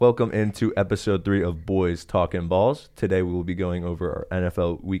Welcome into episode 3 of Boys Talking Balls. Today we will be going over our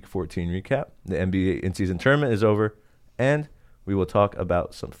NFL Week 14 recap. The NBA in-season tournament is over, and we will talk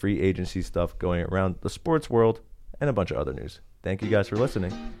about some free agency stuff going around the sports world and a bunch of other news. Thank you guys for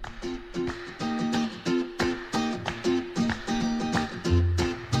listening.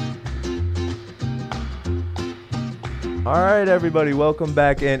 All right, everybody, welcome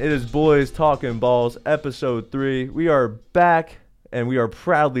back in. It is Boys Talking Balls, episode 3. We are back, and we are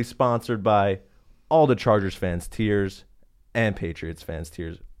proudly sponsored by all the Chargers fans' tears and Patriots fans'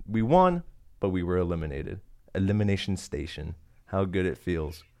 tears. We won, but we were eliminated. Elimination station. How good it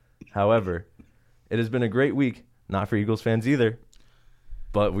feels. However, it has been a great week, not for Eagles fans either,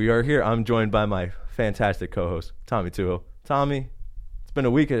 but we are here. I'm joined by my fantastic co-host, Tommy Tuho. Tommy, it's been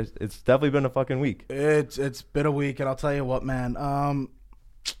a week. It's definitely been a fucking week. It's been a week, and I'll tell you what, man.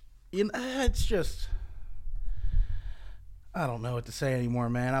 It's just, I don't know what to say anymore,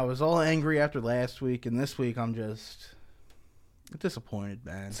 man. I was all angry after last week, and this week I'm just disappointed,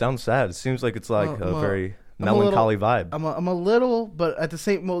 man. Sounds sad. It seems like it's like a very melancholy vibe. I'm a little, but at the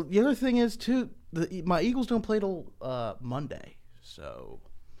same. Well, the other thing is too, my Eagles don't play till Monday, so.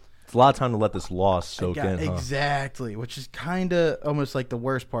 It's a lot of time to let this loss soak in, huh? Exactly, which is kind of almost like the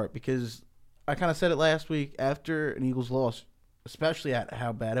worst part, because I kind of said it last week after an Eagles loss, especially at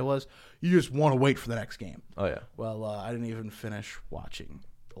how bad it was, you just want to wait for the next game. Oh, yeah. Well, I didn't even finish watching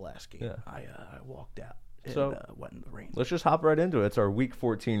the last game. Yeah. I walked out and went in the rain. Let's just hop right into it. It's our Week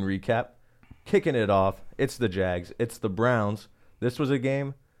 14 recap. Kicking it off, it's the Jags. It's the Browns. This was a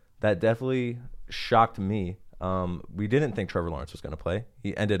game that definitely shocked me. We didn't think Trevor Lawrence was going to play.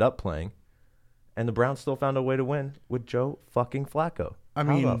 He ended up playing. And the Browns still found a way to win with Joe fucking Flacco. I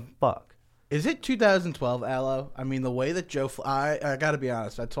mean, how the fuck? Is it 2012, Alo? I mean, the way that I got to be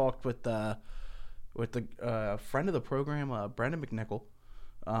honest. I talked with the friend of the program, Brendan McNichol.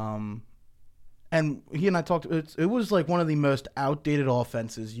 And he and I talked. It was like one of the most outdated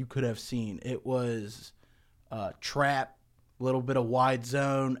offenses you could have seen. It was trap, little bit of wide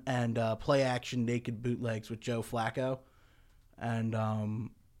zone, and play action naked bootlegs with Joe Flacco. And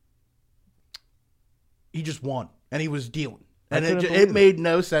he just won. And he was dealing. And it made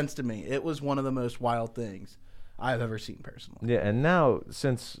no sense to me. It was one of the most wild things I've ever seen personally. Yeah, and now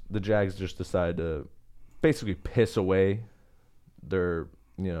since the Jags just decided to basically piss away their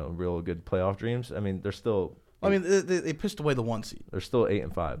real good playoff dreams, I mean, they're still. I mean, they pissed away the 1 seed. They're still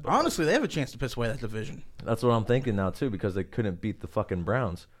 8-5. Honestly, they have a chance to piss away that division. That's what I'm thinking now too, because they couldn't beat the fucking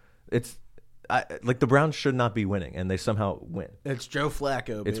Browns. The Browns should not be winning, and they somehow win. It's Joe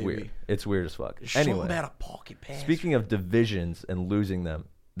Flacco, baby. It's weird. It's weird as fuck. Anyway, about a pocket pass. Speaking of divisions and losing them,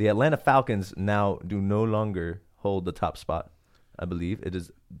 the Atlanta Falcons now do no longer hold the top spot. I believe it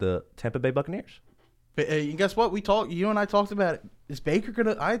is the Tampa Bay Buccaneers. But, guess what? You and I talked about it. Is Baker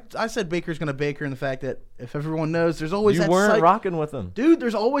gonna? I said Baker's gonna Baker, in the fact that if everyone knows, there's always that. You weren't rocking with him, dude.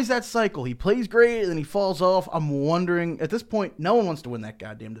 There's always that cycle. He plays great and then he falls off. I'm wondering at this point, no one wants to win that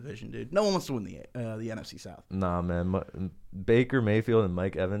goddamn division, dude. No one wants to win the NFC South. Nah, man. Baker Mayfield and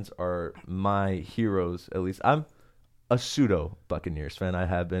Mike Evans are my heroes. At least I'm a pseudo Buccaneers fan. I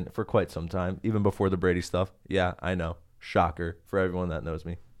have been for quite some time, even before the Brady stuff. Yeah, I know. Shocker for everyone that knows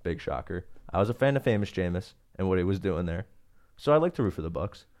me. Big shocker. I was a fan of Famous Jameis and what he was doing there. So I like to root for the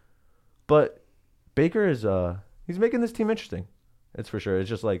Bucs. But Baker is he's making this team interesting. It's for sure. It's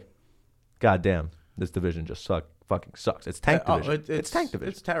just like, goddamn, this division just fucking sucks. It's tank division. It's tank division.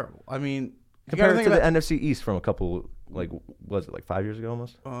 It's terrible. I mean, compared to the NFC East from a couple, was it 5 years ago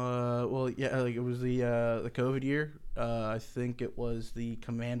almost? Well, yeah, it was the COVID year. I think it was the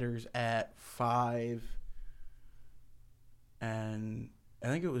Commanders at 5, and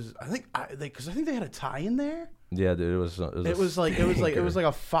because I think they had a tie in there. Yeah, dude, it was like a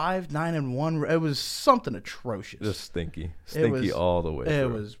 5-9-1. It was something atrocious. Just stinky all the way. It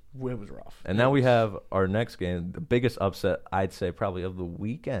was rough. And now we have our next game, the biggest upset I'd say probably of the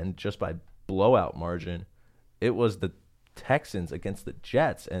weekend, just by blowout margin. It was the Texans against the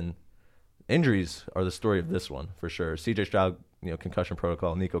Jets, and injuries are the story of this one for sure. C.J. Stroud, concussion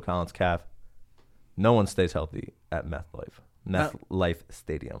protocol. Nico Collins calf. No one stays healthy at MetLife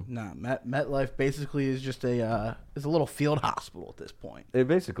Stadium. Nah, MetLife basically is just a little field hospital at this point. It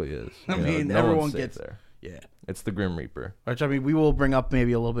basically is. I mean, everyone gets there. Yeah, it's the Grim Reaper. Which, I mean, we will bring up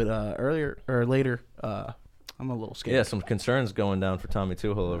maybe a little bit earlier or later. I'm a little scared. Yeah, some concerns going down for Tommy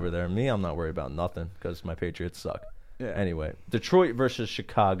Tuchel over there. Me, I'm not worried about nothing because my Patriots suck. Yeah. Anyway, Detroit versus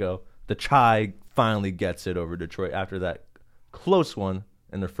Chicago. The Chi finally gets it over Detroit after that close one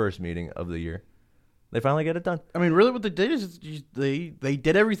in their first meeting of the year. They finally get it done. I mean, really what they did is they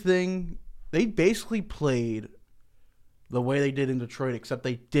did everything. They basically played the way they did in Detroit, except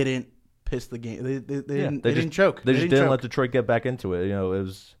they didn't piss the game. They didn't choke. They just didn't let Detroit get back into it.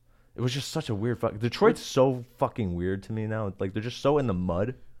 It was just such a weird Detroit's so fucking weird to me now. Like, they're just so in the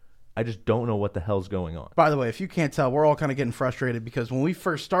mud. I just don't know what the hell's going on. By the way, if you can't tell, we're all kind of getting frustrated because when we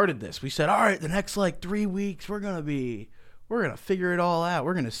first started this, we said, all right, the next 3 weeks, we're going to figure it all out.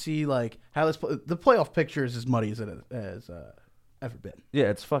 We're going to see how the playoff picture is as muddy as it has ever been.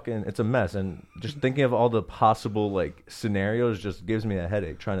 Yeah, it's a mess. And just thinking of all the possible scenarios just gives me a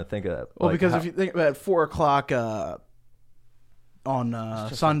headache trying to think of that. Well, because if you think about 4:00 on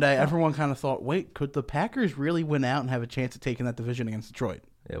Sunday, everyone kind of thought, wait, could the Packers really win out and have a chance of taking that division against Detroit?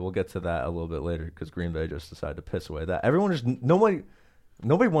 Yeah, we'll get to that a little bit later because Green Bay just decided to piss away that.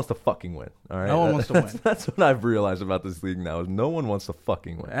 Nobody wants to fucking win. All right, no one wants to win. That's what I've realized about this league now is no one wants to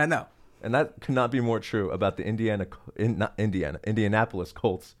fucking win. I know, and that could not be more true about the Indianapolis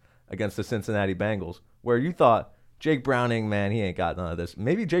Colts against the Cincinnati Bengals, where you thought Jake Browning, man, he ain't got none of this.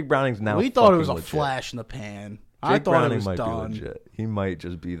 Maybe Jake Browning's now. We thought it was legit. a flash in the pan. Jake I thought Browning it was might done. be legit. He might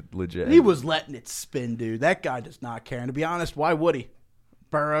just be legit. He was letting it spin, dude. That guy does not care. And to be honest, why would he?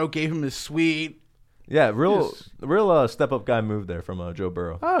 Burrow gave him his suite. Yeah, real step up guy move there from Joe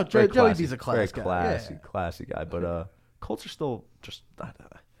Burrow. Oh, Joey B's a class guy. Very classy guy. But Colts are still just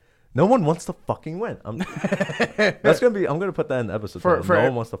no one wants to fucking win. I'm gonna put that in the episode. No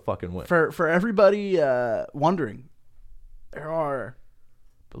one wants to fucking win. For everybody wondering, there are,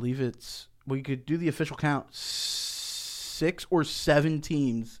 we could do the official count, 6 or 7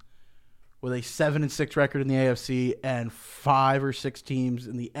 teams with a 7-6 record in the AFC and 5 or 6 teams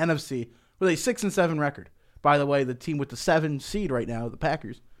in the NFC with a 6-7 record. By the way, the team with the 7 seed right now, the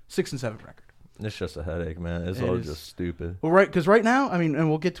Packers, 6-7 record. It's just a headache, man. It's all just stupid. Well, right, because right now, I mean, and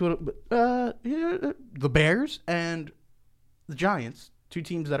we'll get to it, but the Bears and the Giants, 2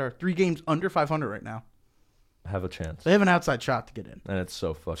 teams that are 3 games under 500 right now, have a chance. They have an outside shot to get in. And it's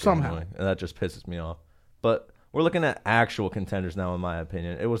so fucking annoying. And that just pisses me off. But we're looking at actual contenders now, in my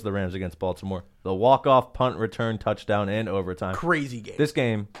opinion. It was the Rams against Baltimore. The walk-off, punt, return, touchdown, and overtime. Crazy game. This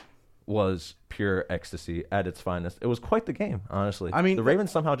game was pure ecstasy at its finest. It was quite the game, honestly. I mean, the Ravens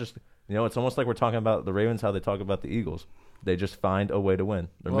somehow just, it's almost like we're talking about the Ravens, how they talk about the Eagles. They just find a way to win.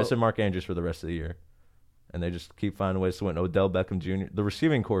 They're missing Mark Andrews for the rest of the year. And they just keep finding ways to win. Odell Beckham Jr., the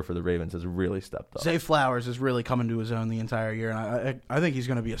receiving core for the Ravens has really stepped up. Zay Flowers is really coming to his own the entire year, and I think he's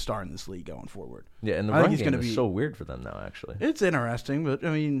going to be a star in this league going forward. Yeah, and the run game is so weird for them now, actually. It's interesting, but,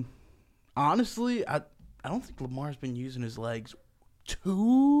 I mean, honestly, I don't think Lamar's been using his legs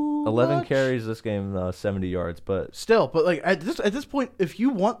too 11 much. carries this game, 70 yards, but still, at this point, if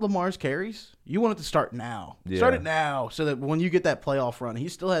you want Lamar's carries, you want it to start now. Yeah. Start it now, so that when you get that playoff run, he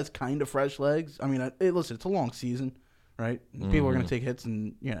still has kind of fresh legs. I mean, listen, it's a long season, right? People are going to take hits,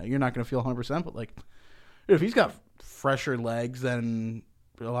 and you're not going to feel 100%. But if he's got fresher legs than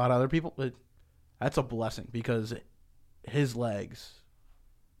a lot of other people, that's a blessing because his legs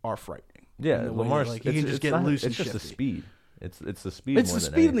are frightening. Yeah, Lamar's he can just get loose and shifty. It's just the speed. It's the speed. It's more the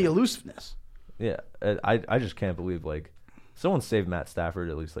than speed anything. and the elusiveness. Yeah, I just can't believe someone saved Matt Stafford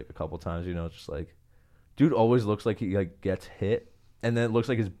at least a couple times. Just dude always looks like he gets hit, and then it looks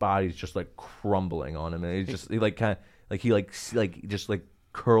like his body's just crumbling on him, and he just just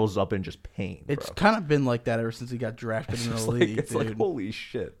curls up in just pain. It's kind of been like that ever since he got drafted in the league. It's dude. Holy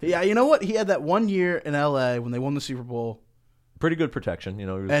shit. Dude. Yeah, you know what? He had that one year in LA when they won the Super Bowl. Pretty good protection,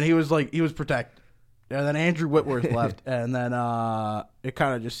 and he was protected. And then Andrew Whitworth left, and then it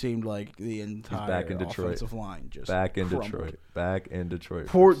kind of just seemed like the entire offensive line just back in crumbled. Detroit.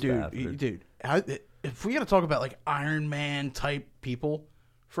 Poor dude. If we got to talk about Iron Man type people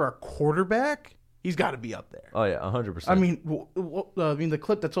for a quarterback, he's got to be up there. Oh yeah, 100%. I mean, the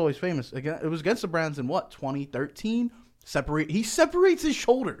clip that's always famous. Again, it was against the Browns in 2013. He separates his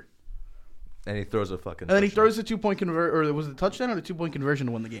shoulder, and he throws a fucking. And then he throws a 2-point conversion, or was it a touchdown or a 2-point conversion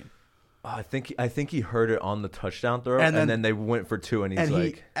to win the game? I think he heard it on the touchdown throw, and then they went for 2,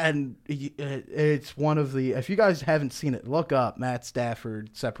 and it's one of the. If you guys haven't seen it, look up Matt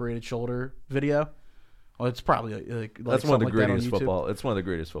Stafford separated shoulder video. Well, it's probably that's one of the greatest football. It's one of the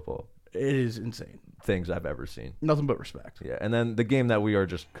greatest football. It is insane things I've ever seen. Nothing but respect. Yeah, and then the game that we are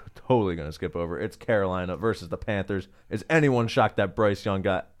just totally going to skip over. It's Carolina versus the Panthers. Is anyone shocked that Bryce Young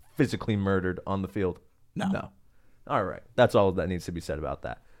got physically murdered on the field? No. All right, that's all that needs to be said about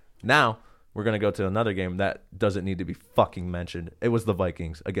that. Now, we're going to go to another game that doesn't need to be fucking mentioned. It was the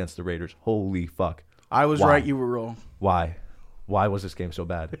Vikings against the Raiders. Holy fuck. I was right, you were wrong. Why? Why was this game so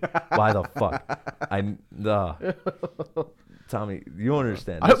bad? Why the fuck? Tommy, you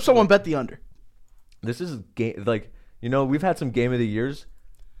understand. I hope someone bet the under. This is game we've had some game of the years.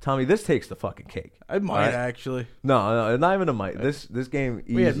 Tommy, this takes the fucking cake. I might actually. No, not even a might. This game.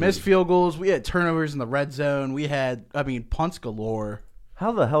 We had missed field goals. We had turnovers in the red zone. We had, punts galore.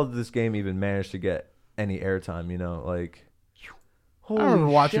 How the hell did this game even manage to get any airtime? You know, like. I remember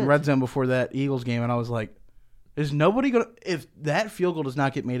watching red zone before that Eagles game, and I was like, "Is nobody gonna? If that field goal does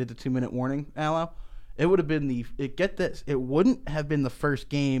not get made at the 2-minute warning, Alo, it would have been Get this, it wouldn't have been the first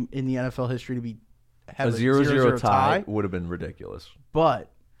game in the NFL history to have a 0-0 tie would have been ridiculous. But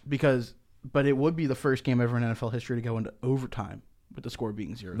it would be the first game ever in NFL history to go into overtime with the score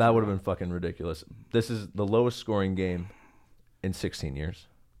being 0-0. That would have been fucking ridiculous. This is the lowest scoring game in 16 years.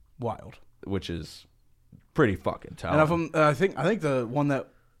 Wild. Which is pretty fucking tough. And I think the one that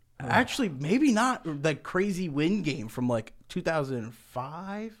actually maybe not that crazy win game from like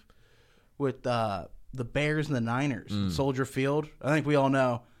 2005 with the Bears and the Niners, Soldier Field. I think we all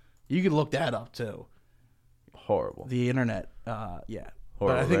know. You can look that up too. Horrible. The internet, yeah.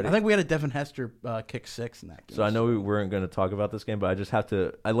 Horrible. But I think we had a Devin Hester kick 6 in that game. So I know we weren't going to talk about this game, but I just have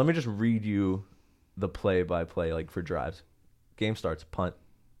to. Let me just read you the play-by-play, like for drives. Game starts: punt,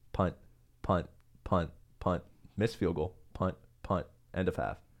 punt, punt, punt, punt, missed field goal, punt, punt, end of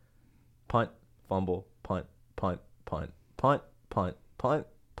half, punt, fumble, punt, punt, punt, punt, punt, punt,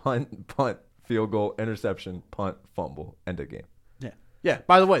 punt, punt, field goal, interception, punt, fumble, end of game. Yeah, yeah.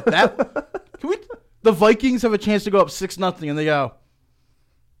 By the way, the Vikings have a chance to go up 6-0, and they go,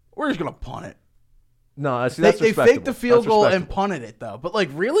 "We're just gonna punt it." No, I see. They faked the field goal and punted it though. But like,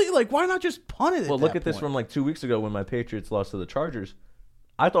 really, like, why not just punt it? Well, look at this from like 2 weeks ago when my Patriots lost to the Chargers.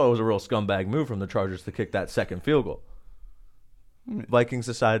 I thought it was a real scumbag move from the Chargers to kick that second field goal. Vikings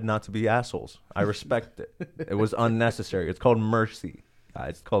decided not to be assholes. I respect it. It was unnecessary. It's called mercy, guys.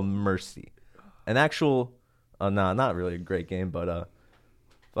 It's called mercy. An actual, not really a great game, but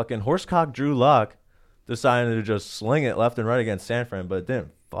fucking horsecock Drew Lock decided to just sling it left and right against San Fran, but it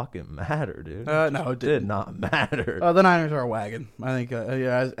didn't fucking matter, dude. No, it did not matter. The Niners are a wagon. I think,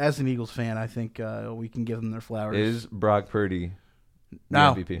 as an Eagles fan, I think we can give them their flowers. Is Brock Purdy the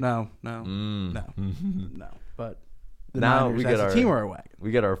MVP? No. But the Niners as a team are a wagon.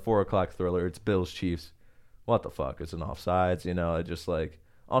 We get our 4:00 thriller. It's Bills Chiefs. What the fuck? It's an offsides. You know, it just like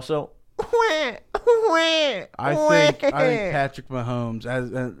also. I think Patrick Mahomes.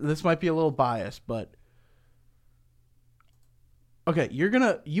 This might be a little biased, but okay,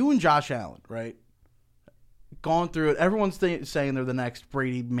 you and Josh Allen, right? Gone through it. Everyone's saying they're the next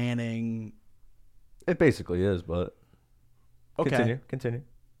Brady, Manning. It basically is, but okay. Continue.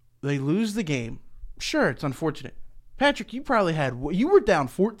 They lose the game. Sure, it's unfortunate. Patrick, you were down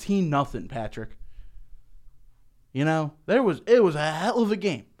 14-0, Patrick. You know, it was a hell of a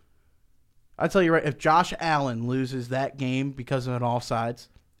game. I tell you right, if Josh Allen loses that game because of an offsides,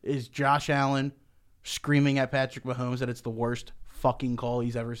 is Josh Allen screaming at Patrick Mahomes that it's the worst fucking call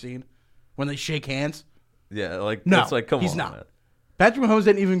he's ever seen when they shake hands? Yeah, like no, it's like come he's on, not. Man. Patrick Mahomes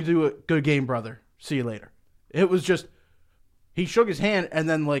didn't even do a good game, brother. See you later. It was just he shook his hand and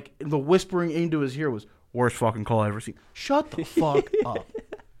then like the whispering into his ear was worst fucking call I ever seen. Shut the fuck up.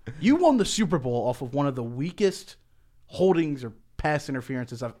 You won the Super Bowl off of one of the weakest holdings or pass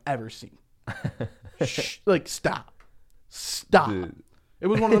interferences I've ever seen. Like, stop. Dude. It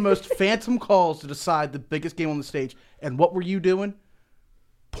was one of the most phantom calls to decide the biggest game on the stage. And what were you doing?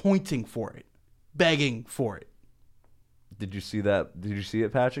 Pointing for it. Begging for it. Did you see that? Did you see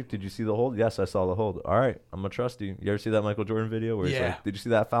it, Patrick? Did you see the hold? Yes, I saw the hold. All right, I'm going to trust you. You ever see that Michael Jordan video where he's like, did you see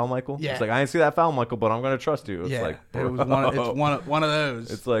that foul, Michael? Yeah. It's like, I didn't see that foul, Michael, but I'm going to trust you. It's like, bro. It was one of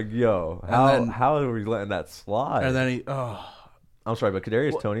those. It's like, yo, how are we letting that slide? And then I'm sorry, but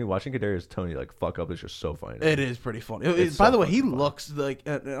watching Kadarius Toney like fuck up is just so funny. It is pretty funny. By the way, he looks like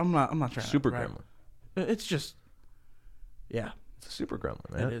I'm not trying super to gremlin. It's just, yeah, it's a super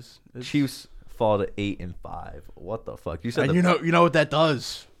gremlin, man. It is. Chiefs fall to 8-5. What the fuck? You said, and you know what that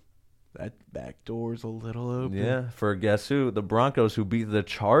does? That back door's a little open. Yeah, for guess who? The Broncos, who beat the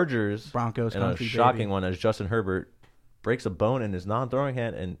Chargers. Broncos, in a shocking one as Justin Herbert breaks a bone in his non-throwing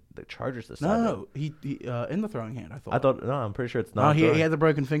hand, and the Chargers decide. No, he in the throwing hand. I'm pretty sure it's not. No, he had the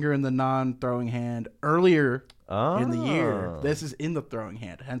broken finger in the non-throwing hand earlier in the year. This is in the throwing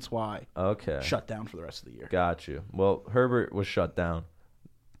hand, hence why. Okay. Shut down for the rest of the year. Got you. Well, Herbert was shut down.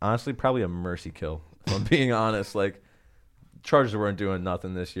 Honestly, probably a mercy kill. If I'm being honest, like Chargers weren't doing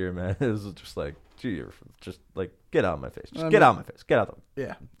nothing this year, man. It was just like, gee, just like get out of my face. Get out of my face. Get out.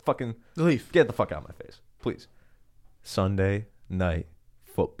 Fucking leave. Get the fuck out of my face, please. Sunday night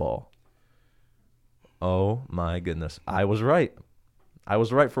football. Oh my goodness. I was right. I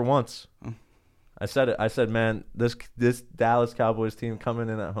was right for once. I said it. I said, man, this Dallas Cowboys team coming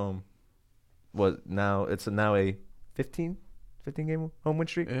in at home it's now a 15 15-game home win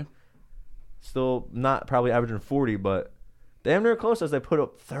streak. Yeah. Still not probably averaging 40, but damn near close as they put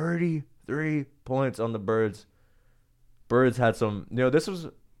up 33 points on the Birds. Birds had some, this was,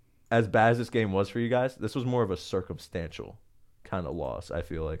 as bad as this game was for you guys, this was more of a circumstantial kind of loss, I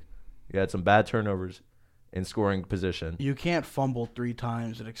feel like. You had some bad turnovers in scoring position. You can't fumble 3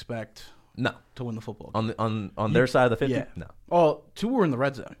 times and expect to win the football game. On their side of the 50? Yeah. No. Oh, 2 were in the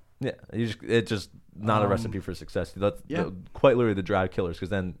red zone. Yeah. It's just not a recipe for success. That's quite literally the drive killers, because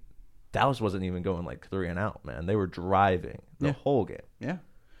then Dallas wasn't even going like 3 and out, man. They were driving the whole game. Yeah.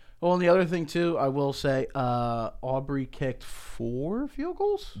 Well, and the other thing, too, I will say, Aubrey kicked 4 field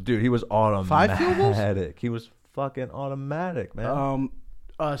goals? Dude, he was automatic. 5 field goals? He was fucking automatic, man.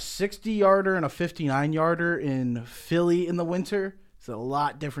 A 60-yarder and a 59-yarder in Philly in the winter is a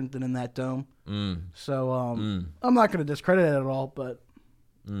lot different than in that dome. So I'm not going to discredit it at all, but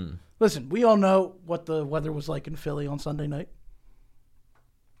listen, we all know what the weather was like in Philly on Sunday night.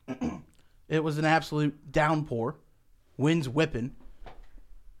 It was an absolute downpour. Winds whipping.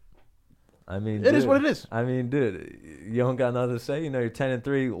 I mean, it is what it is. I mean, dude, you don't got nothing to say. You're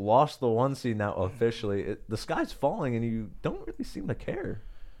 10-3, lost the 1 seed now officially. The sky's falling, and you don't really seem to care.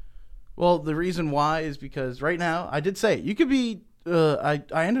 Well, the reason why is because right now, I did say it. You could be. I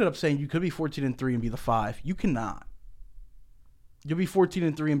ended up saying you could be 14-3 and be the 5. You cannot. You'll be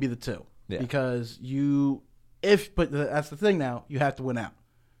 14-3 and be the 2 because but that's the thing. Now you have to win out.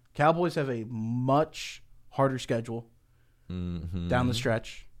 Cowboys have a much harder schedule down the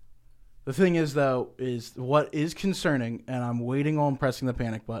stretch. The thing is, though, is what is concerning, and I'm waiting on pressing the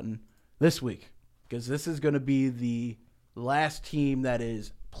panic button this week, because this is going to be the last team that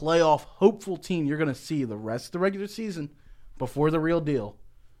is playoff hopeful team you're going to see the rest of the regular season before the real deal,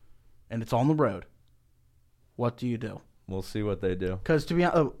 and it's on the road. What do you do? We'll see what they do. Because to be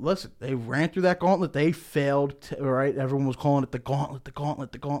honest, listen, they ran through that gauntlet. They failed, right? Everyone was calling it the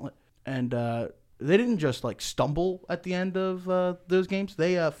gauntlet. And they didn't just stumble at the end of those games.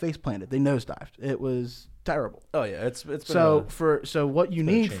 They face planted. They nosedived. It was terrible. Oh yeah, it's been so what you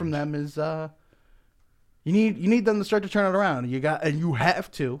need from them is you need them to start to turn it around. You have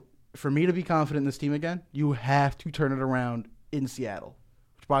to, for me to be confident in this team again, you have to turn it around in Seattle.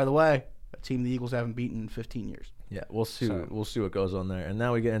 Which, by the way, a team the Eagles haven't beaten in 15 years. Yeah, we'll see. We'll see what goes on there. And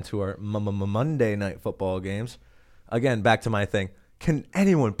now we get into our Monday night football games. Again, back to my thing. Can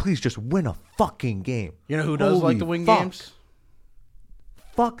anyone please just win a fucking game? You know who does like to win games?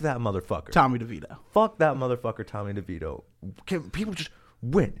 Fuck that motherfucker. Tommy DeVito. Fuck that motherfucker, Tommy DeVito. Can people just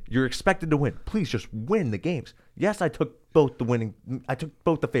win? You're expected to win. Please just win the games. Yes, I took both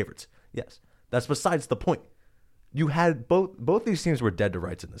the favorites. Yes. That's besides the point. You had both these teams were dead to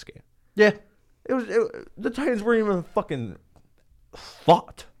rights in this game. Yeah. The Titans weren't even fucking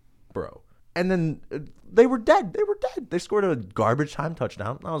fought, bro. And then they were dead. They scored a garbage time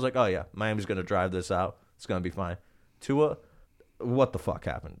touchdown. I was like, oh, yeah, Miami's going to drive this out. It's going to be fine. Tua, what the fuck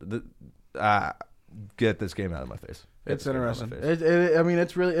happened? Get this game out of my face. It's interesting.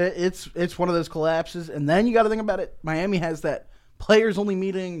 It's really it's one of those collapses. And then you got to think about it. Miami has that players-only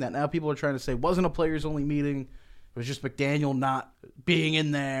meeting that now people are trying to say wasn't a players-only meeting. It was just McDaniel not being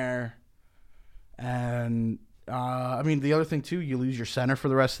in there. And, the other thing, too, you lose your center for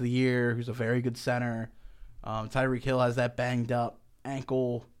the rest of the year, who's a very good center. Tyreek Hill has that banged-up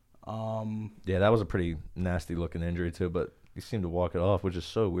ankle. Yeah, that was a pretty nasty-looking injury, too, but he seemed to walk it off, which is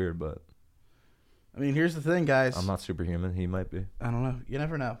so weird, but... here's the thing, guys. I'm not superhuman. He might be. I don't know. You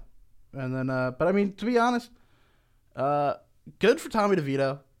never know. And then, to be honest, good for Tommy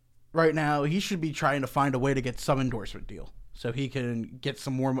DeVito. Right now, he should be trying to find a way to get some endorsement deal. So he can get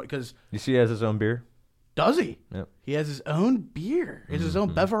some more money. Because you see he has his own beer? Does he? Yep. He has his own beer. He has his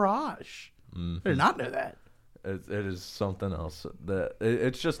own beverage. I did not know that. It is something else.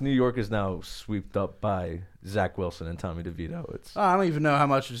 It's just New York is now swept up by Zach Wilson and Tommy DeVito. I don't even know how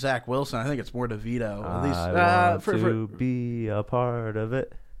much of Zach Wilson. I think it's more DeVito. At least I want to be a part of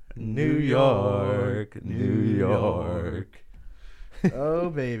it. New York, New York. Oh,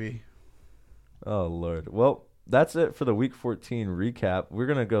 baby. Oh, Lord. Well, that's it for the Week 14 recap. We're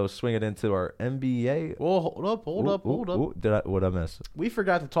going to go swing it into our NBA. Well, hold up. What'd I miss? We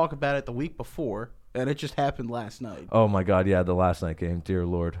forgot to talk about it the week before, and it just happened last night. Oh, my God. Yeah, the last night game. Dear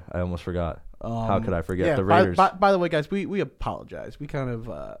Lord. I almost forgot. How could I forget the Raiders? By the way, guys, we apologize. We kind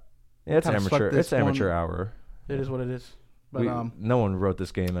of... it's amateur. It's amateur hour. It is what it is. But no one wrote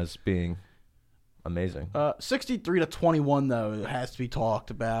this game as being... amazing. 63-21, though, it has to be talked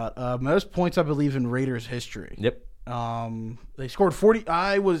about. Most points, I believe, in Raiders history. Yep. They scored 40.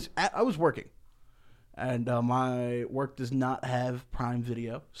 I was working, and my work does not have Prime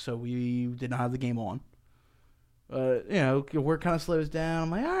Video, so we did not have the game on. Work kind of slows down.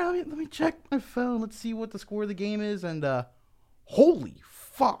 I'm like, all right, let me check my phone. Let's see what the score of the game is. And holy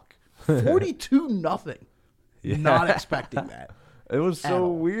fuck, 42-0. Yeah. Not expecting that. It was so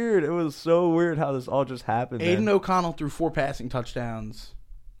weird. It was so weird how this all just happened. Aiden man. O'Connell threw 4 passing touchdowns.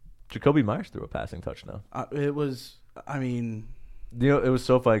 Jacoby Myers threw a passing touchdown. It was, I mean... It was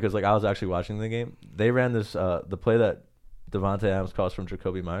so funny because I was actually watching the game. They ran this, the play that Devontae Adams caused from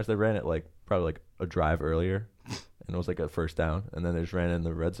Jacoby Myers. They ran it probably a drive earlier, and it was a first down. And then they just ran it in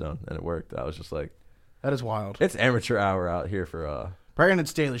the red zone, and it worked. I was just like... That is wild. It's amateur hour out here for... Brandon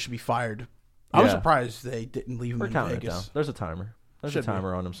Staley should be fired. I was surprised they didn't leave him in Vegas. There's a timer. There's a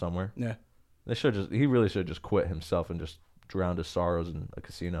timer on him somewhere. Yeah. He really should just quit himself and just drowned his sorrows in a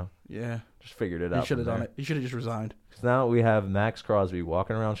casino. Yeah. Just figured it out. He should have done it. He should have just resigned. Because now we have Max Crosby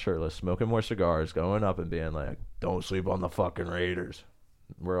walking around shirtless, smoking more cigars, going up and being like, don't sleep on the fucking Raiders.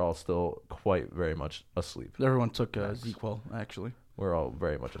 We're all still quite very much asleep. Everyone took ZQL, actually. We're all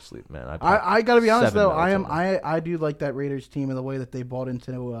very much asleep, man. I got to be honest, though. I do like that Raiders team in the way that they bought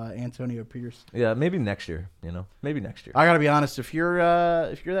into Antonio Pierce. Yeah, maybe next year, Maybe next year. I got to be honest. If you're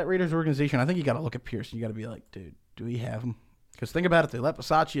that Raiders organization, I think you got to look at Pierce. You got to be like, dude, do we have him? Because think about it. They let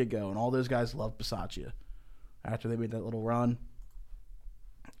Bisaccia go, and all those guys love Bisaccia after they made that little run.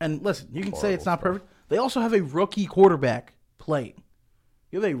 And listen, you can say it's not perfect. They also have a rookie quarterback playing.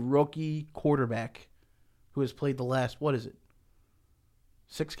 You have a rookie quarterback who has played the last,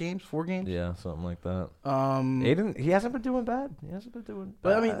 6 games, 4 games? Yeah, something like that. Aiden, he hasn't been doing bad.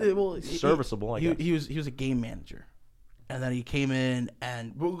 But I mean, serviceable. I guess he was a game manager, and then he came in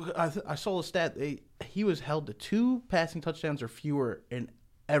and I saw the stat. He was held to 2 passing touchdowns or fewer in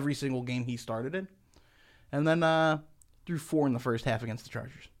every single game he started in, and then threw 4 in the first half against the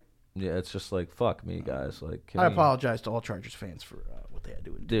Chargers. Yeah, it's just fuck me, guys. I apologize to all Chargers fans for what they had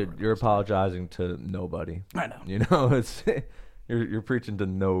to do. Dude, you're apologizing to nobody. I know. It's. You're preaching to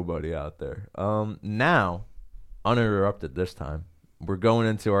nobody out there. Now, uninterrupted this time, we're going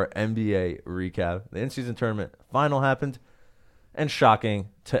into our NBA recap. The in-season tournament final happened, and shocking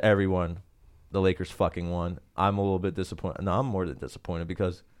to everyone, the Lakers fucking won. I'm a little bit disappointed. No, I'm more than disappointed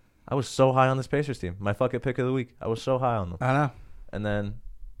because I was so high on this Pacers team. My fucking pick of the week. I was so high on them. I know. And then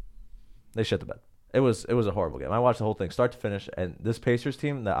they shit the bed. It was a horrible game. I watched the whole thing start to finish, and this Pacers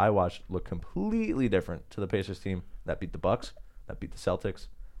team that I watched looked completely different to the Pacers team that beat the Bucks. That beat the Celtics,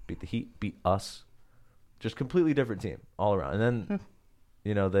 beat the Heat, beat us. Just completely different team all around. And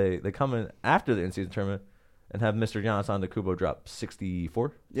then, they come in after the in-season tournament and have Mr. Giannis Antetokounmpo drop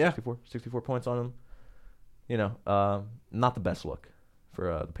 64? Yeah. 64 points on him. Not the best look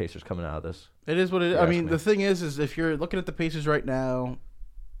for the Pacers coming out of this. It is what it is. I mean, the thing is if you're looking at the Pacers right now,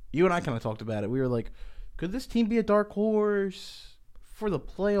 you and I kind of talked about it. We were like, could this team be a dark horse for the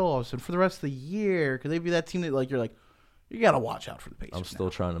playoffs and for the rest of the year? Could they be that team that, you're like, you got to watch out for the Pacers. I'm still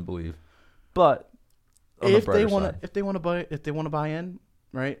trying to believe. But if they want to buy in,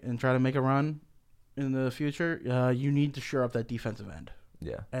 right, and try to make a run in the future, you need to shore up that defensive end.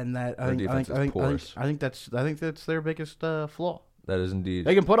 Yeah. And that I think that's their biggest flaw. That is indeed.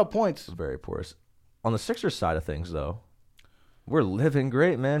 They can put up points. Very porous. On the Sixers side of things, though, we're living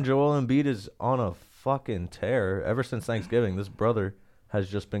great, man. Joel Embiid is on a fucking tear. Ever since Thanksgiving, this brother has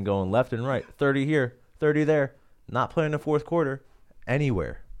just been going left and right. 30 here, 30 there. Not playing the fourth quarter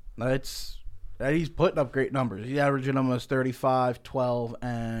anywhere. He's putting up great numbers. He's averaging almost 35, 12,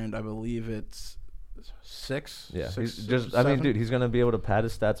 and I believe it's 6. Yeah, six, he's just. 7. I mean, dude, he's gonna be able to pad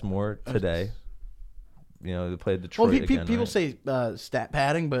his stats more today. They played Detroit again. People right? say stat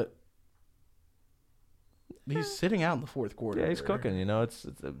padding, but he's sitting out in the fourth quarter. Yeah, he's cooking.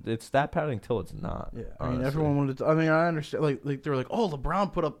 It's stat padding till it's not. Yeah, honestly. I mean, everyone wanted to. I mean, I understand. Like they were like, oh,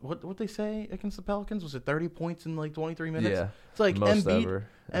 LeBron put up what they say against the Pelicans? Was it 30 points in 23 minutes? Yeah, it's like most Embiid. ever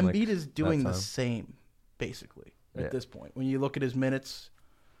Embiid is doing the same, basically, at this point. When you look at his minutes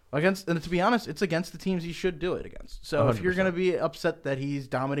against, and to be honest, it's against the teams he should do it against. So 100%. If you're going to be upset that he's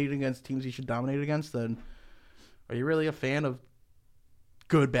dominating against teams he should dominate against, then are you really a fan of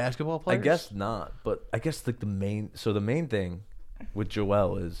good basketball players? I guess not, but I guess the main thing with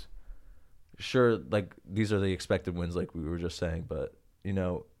Joel is sure these are the expected wins like we were just saying, but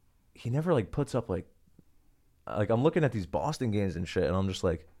he never puts up I'm looking at these Boston games and shit and I'm just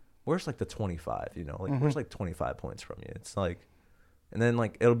like, where's the 25, where's 25 points from you? It's and then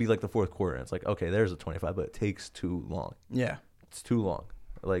it'll be the fourth quarter and it's okay, there's a 25, but it takes too long. Yeah. It's too long.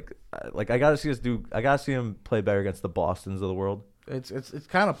 I gotta see him play better against the Bostons of the world. It's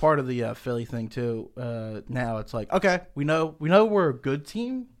kind of part of the Philly thing too. Now it's okay, we know we're a good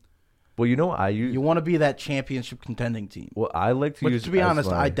team. Well, I use. You want to be that championship contending team. Well, I like to use. To be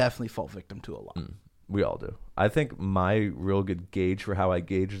honest, I definitely fall victim to a lot. We all do. I think my real good gauge for how I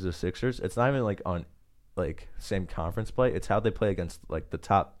gauge the Sixers, it's not even like on like same conference play. It's how they play against like the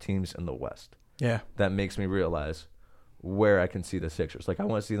top teams in the West. Yeah. That makes me realize where I can see the Sixers. Like I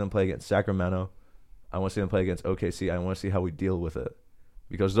want to see them play against Sacramento. I want to see them play against OKC. I want to see how we deal with it.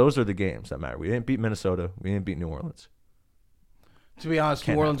 Because those are the games that matter. We didn't beat Minnesota. We didn't beat New Orleans. To be honest,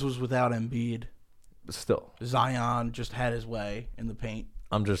 New Orleans was without Embiid. But still. Zion just had his way in the paint.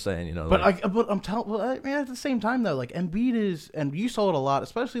 I'm just saying, you know. But like, I'm telling. Well, I mean, at the same time though, like Embiid is, and you saw it a lot,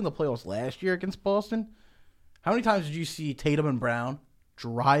 especially in the playoffs last year against Boston. How many times did you see Tatum and Brown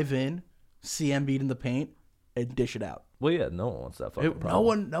drive in, see Embiid in the paint, and dish it out? well, yeah, no one wants that fucking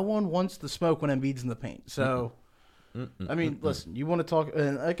problem. No one wants the smoke when Embiid's in the paint. So, I mean, listen, you want to talk,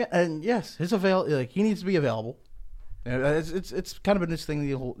 and yes, he needs to be available. It's kind of been this thing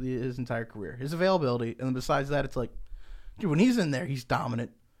his entire career, his availability, and then besides that, it's like, dude, when he's in there, he's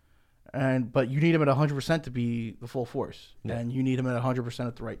dominant, but you need him at 100% to be the full force, and you need him at 100%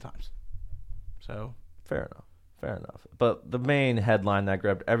 at the right times. So Fair enough. But the main headline that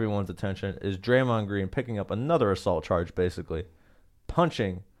grabbed everyone's attention is Draymond Green picking up another assault charge, basically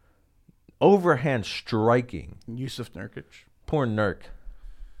punching, overhand striking Yusuf Nurkic. Poor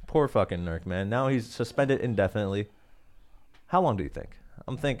fucking Nurk, man. Now he's suspended indefinitely. How long do you think?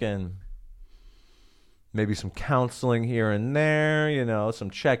 I'm thinking maybe some counseling here and there, you know, some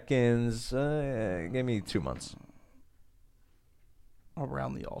check-ins. Give me 2 months.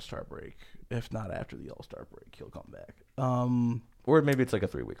 Around the All-Star break. If not after the All-Star break, he'll come back. Or maybe it's like a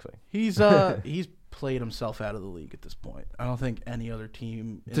 3-week thing. He's played himself out of the league at this point. I don't think any other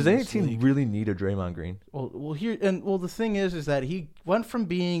team. Does any team really need a Draymond Green? Well, the thing is that he went from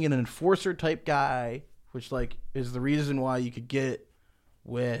being an enforcer type guy, which like is the reason why you could get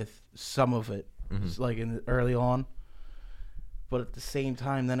with some of it, like early on. But at the same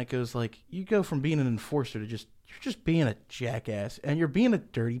time, then it goes like you go from being an enforcer to you're just being a jackass, and you're being a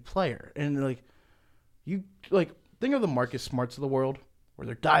dirty player, and like you like think of the Marcus Smarts of the world, where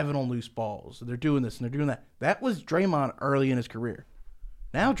they're diving on loose balls, and they're doing this and they're doing that. That was Draymond early in his career.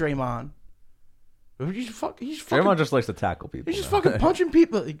 Now Draymond, Draymond just likes to tackle people. He's just fucking punching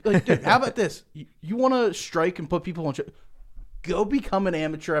people. Like, dude, how about this? You want to strike and put people on? Go become an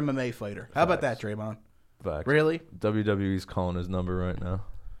amateur MMA fighter. How about that, Draymond? Facts. Really? WWE's calling his number right now.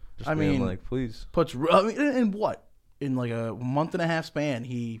 Just being like, please. In what? In like a month and a half span,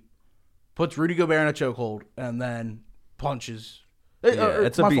 he puts Rudy Gobert in a chokehold and then punches.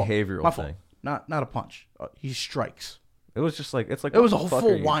 It's a behavioral thing. Not a punch. He strikes. It was just like it was a whole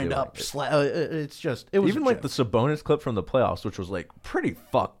full wind up. It's just it was even like the Sabonis clip from the playoffs, which was like pretty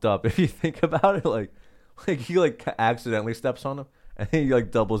fucked up if you think about it. Like he like accidentally steps on him and he like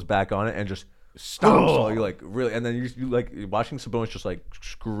doubles back on it and just stomps. Oh, you like really, and then you like watching Sabonis just like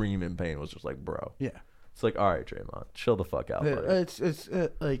scream in pain was just like, bro. Yeah. It's like, all right, Draymond, chill the fuck out, buddy. It's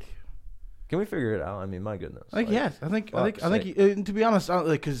like. Can we figure it out? I mean, my goodness. Yes, I think. To be honest,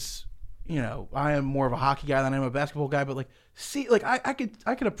 because you know, I am more of a hockey guy than I am a basketball guy. But like, I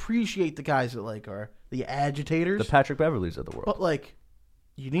could appreciate the guys that like are the agitators, the Patrick Beverleys of the world. But like,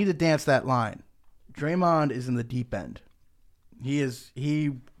 you need to dance that line. Draymond is in the deep end.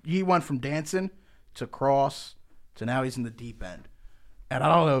 He went from dancing to cross to now he's in the deep end, and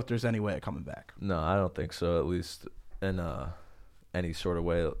I don't know if there's any way of coming back. No, I don't think so. At least in any sort of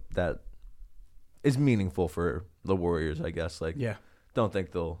way that is meaningful for the Warriors, I guess. Like, don't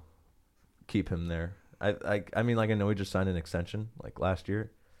think they'll keep him there. I mean, like, I know he just signed an extension like last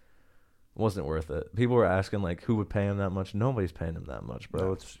year. Wasn't worth it. People were asking like who would pay him that much. Nobody's paying him that much,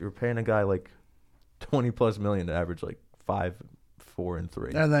 bro. No. You're paying a guy like $20+ million to average like 5, 4, and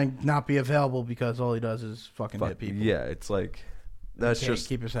 3, and then not be available because all he does is fucking hit people. Yeah, it's like that's just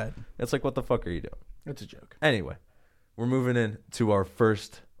keep his head. It's like, what the fuck are you doing? It's a joke. Anyway, we're moving in to our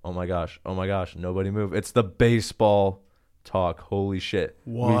first. Oh my gosh! Nobody move! It's the baseball talk. Holy shit!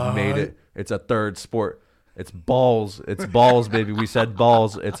 What? We've made it. It's a third sport. It's balls. It's balls, baby. We said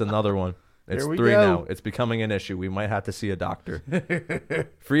balls. It's another one. It's 3 now. It's becoming an issue. We might have to see a doctor.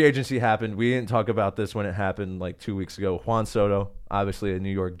 Free agency happened. We didn't talk about this when it happened like 2 weeks ago. Juan Soto, obviously a New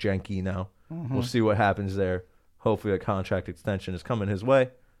York Yankee now. Mm-hmm. We'll see what happens there. Hopefully a contract extension is coming his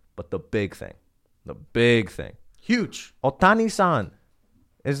way. But the big thing, huge. Ohtani-san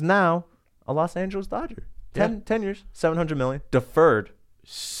is now a Los Angeles Dodger. 10 years, $700 million. Deferred.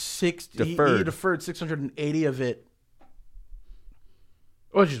 He deferred 680 of it.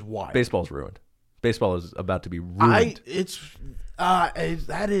 Which is wild. Baseball's ruined. Baseball is about to be ruined.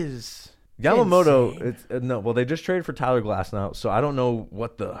 That is Yamamoto. Well, they just traded for Tyler Glass now, so I don't know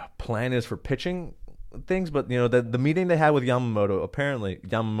what the plan is for pitching things. But you know, the meeting they had with Yamamoto, apparently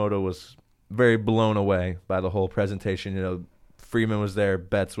Yamamoto was very blown away by the whole presentation. You know, Freeman was there,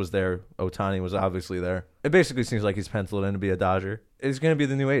 Betts was there, Ohtani was obviously there. It basically seems like he's penciled in to be a Dodger. He's going to be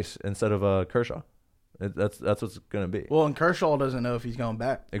the new ace instead of Kershaw. That's what's going to be. Well, and Kershaw doesn't know if he's going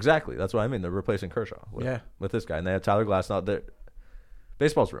back. Exactly. That's what I mean. They're replacing Kershaw with this guy. And they have Tyler Glasnow there.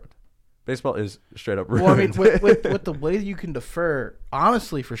 Baseball's ruined. Baseball is straight up ruined. Well, I mean, with the way you can defer,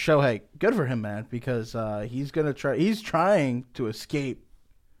 honestly, for Shohei, good for him, man, because he's trying to escape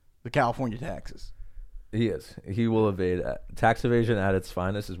the California taxes. He is. He will evade. Tax evasion at its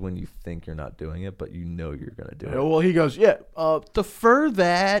finest is when you think you're not doing it, but you know you're going to do it. Well, he goes, defer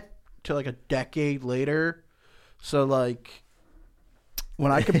that to like a decade later. So, like,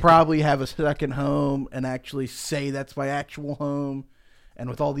 when I could probably have a second home and actually say that's my actual home, and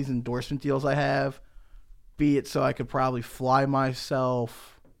with all these endorsement deals I have, be it so I could probably fly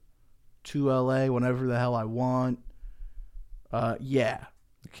myself to LA whenever the hell I want. Yeah.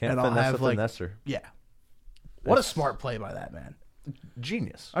 You can't finesse a finesser. Yeah. What a smart play by that man.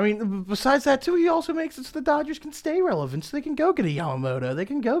 Genius. I mean, besides that, too, he also makes it so the Dodgers can stay relevant, so they can go get a Yamamoto. They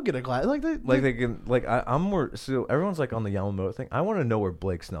can go get a Glass. I'm more. So everyone's like on the Yamamoto thing. I want to know where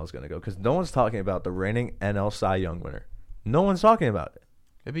Blake Snell's going to go because no one's talking about the reigning NL Cy Young winner. No one's talking about it.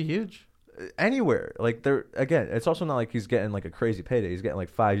 It'd be huge. Anywhere. Like, again, it's also not like he's getting like a crazy payday. He's getting like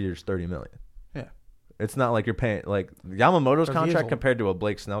 5 years, $30 million. Yeah. It's not like you're paying like Yamamoto's contract compared to a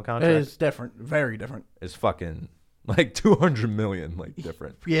Blake Snell contract. It's different, very different. It's fucking like $200 million, like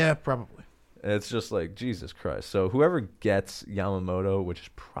different. Yeah, probably. It's just like Jesus Christ. So whoever gets Yamamoto, which is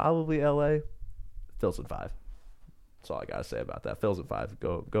probably LA, Phil's in 5. That's all I gotta say about that. Phil's in 5.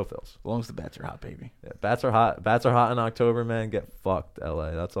 Go Phils. As long as the bats are hot, baby. Yeah, bats are hot. Bats are hot in October, man. Get fucked,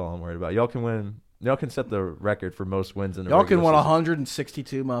 LA. That's all I'm worried about. Y'all can win. Y'all can set the record for most wins in the Y'all can win season.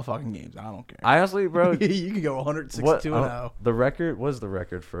 162 motherfucking games. I don't care. Honestly, bro, you can go 162-0. The record was the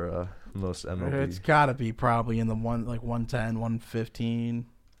record for most MLB. It's got to be probably in the 110, 115.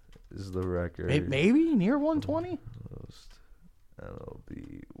 Is the record maybe near 120? Most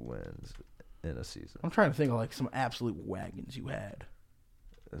MLB wins in a season. I'm trying to think of like some absolute wagons you had.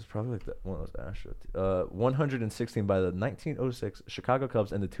 It's probably like one of those Astros. 116 by the 1906 Chicago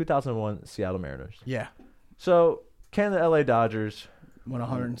Cubs and the 2001 Seattle Mariners. Yeah. So can the LA Dodgers win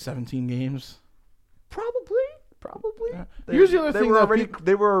 117 games? Probably. Yeah. Here's the other thing.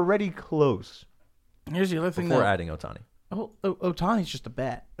 They were already close. Here's the other thing. Before adding Ohtani. Ohtani's just a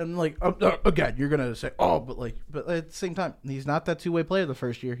bat, and like again, you're gonna say, but at the same time, he's not that two-way player. The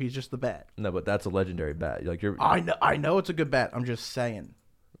first year, he's just the bat. No, but that's a legendary bat. Like I know it's a good bat. I'm just saying,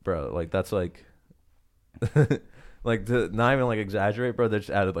 bro. Like that's like, like to not even like exaggerate, bro. They just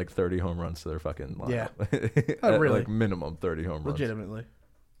added like 30 home runs to their fucking lineup. Yeah, really, like minimum 30 home runs. Legitimately.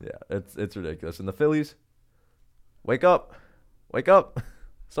 Yeah, it's ridiculous. And the Phillies, wake up,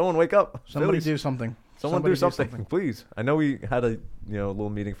 someone wake up. Somebody Phillies. do something. Someone do something, please. I know we had a little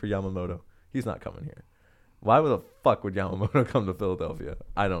meeting for Yamamoto. He's not coming here. Why the fuck would Yamamoto come to Philadelphia?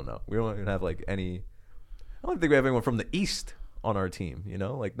 I don't know. We don't even have like any. I don't think we have anyone from the East on our team. You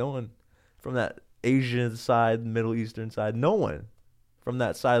know, like no one from that Asian side, Middle Eastern side. No one from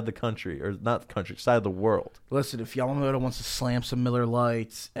that side of the country, or not the country, side of the world. Listen, if Yamamoto wants to slam some Miller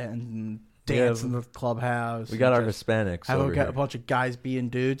Lights and dance in the clubhouse, we got our Hispanics. Have over a bunch of guys being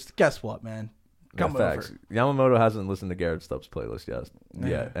dudes. Guess what, man? Come over. Yamamoto hasn't listened to Garrett Stubbs' playlist yet,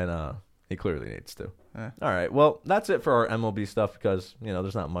 and he clearly needs to. All right, well, that's it for our MLB stuff because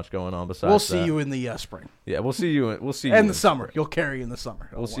there's not much going on besides. We'll see you in the spring. Yeah, we'll see you. We'll see you in the summer. You'll carry in the summer.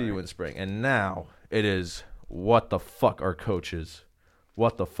 We'll see you in spring. And now it is what the fuck are coaches?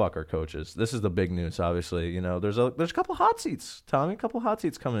 What the fuck are coaches? This is the big news. Obviously, there's a couple hot seats, Tommy. A couple hot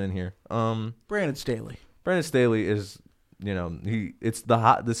seats coming in here. Brandon Staley. Brandon Staley is,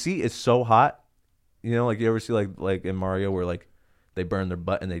 the seat is so hot. Like you ever see like in Mario where like they burn their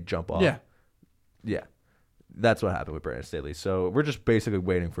butt and they jump off. Yeah. That's what happened with Brandon Staley. So we're just basically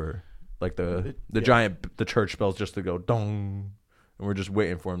waiting for like the church bells just to go dong, and we're just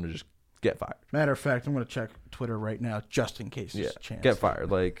waiting for him to just get fired. Matter of fact, I'm going to check Twitter right now just in case there's a chance. Get fired.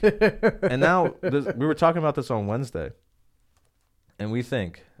 Like, and now we were talking about this on Wednesday, and we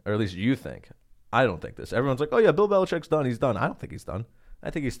think, or at least you think, I don't think this. Everyone's like, oh yeah, Bill Belichick's done. He's done. I don't think he's done. I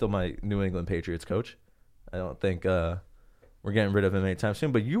think he's still my New England Patriots coach. I don't think we're getting rid of him anytime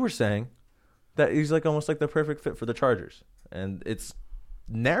soon. But you were saying that he's like almost like the perfect fit for the Chargers, and it's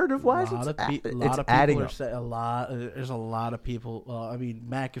narrative-wise, it's adding up. There's a lot of people. I mean,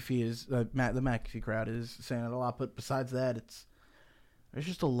 McAfee is the McAfee crowd is saying it a lot. But besides that, there's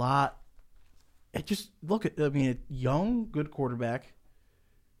just a lot. Young, good quarterback,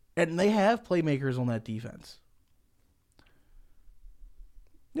 and they have playmakers on that defense.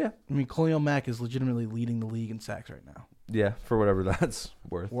 Yeah. I mean, Khalil Mack is legitimately leading the league in sacks right now. Yeah, for whatever that's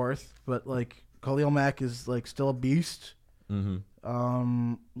worth. But, like, Khalil Mack is, like, still a beast.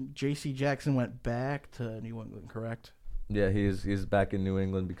 Mm-hmm. J.C. Jackson went back to New England, correct? Yeah, he's back in New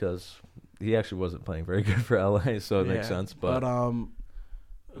England because he actually wasn't playing very good for LA, so it makes sense. But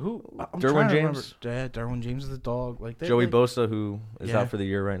who? Derwin James? Yeah, Derwin James is the dog. Like Joey Bosa, who is out for the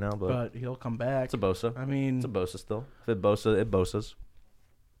year right now, but he'll come back. It's a Bosa. I mean, it's a Bosa still. If it Bosa, it Bosas.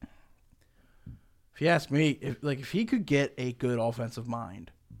 If you ask me, if he could get a good offensive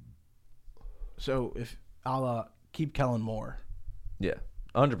mind, so if I'll keep Kellen Moore. Yeah,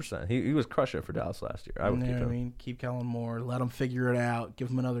 100%. He was crushing it for Dallas last year. I would keep him. I mean, keep Kellen Moore, let him figure it out, give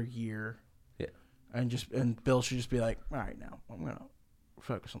him another year. Yeah, and Bill should just be like, all right, now I'm gonna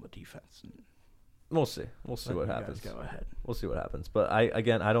focus on the defense. And we'll see. We'll see what happens. Go ahead. We'll see what happens. But I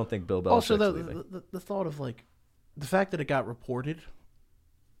don't think Bill Belichick's also leaving. the thought of like the fact that it got reported.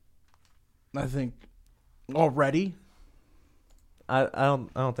 I think already. I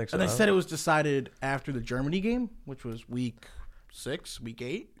don't think so. And they said it was decided after the Germany game, which was week 6, week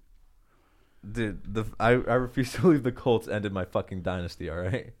 8. Dude, I refuse to believe the Colts ended my fucking dynasty. All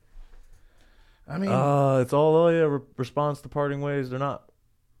right. I mean, it's all response to parting ways. They're not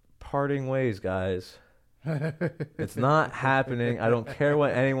parting ways, guys. It's not happening. I don't care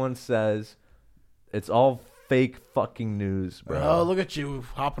what anyone says. It's all fake fucking news, bro. Oh, look at you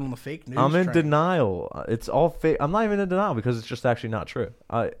hopping on the fake news. I'm in denial. It's all fake. I'm not even in denial because it's just actually not true.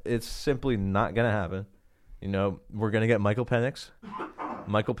 It's simply not going to happen. You know, we're going to get Michael Penix.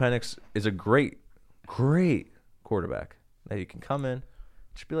 Michael Penix is a great quarterback that you can come in.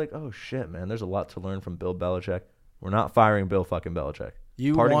 Just be like, oh, shit, man, there's a lot to learn from Bill Belichick. We're not firing Bill fucking Belichick.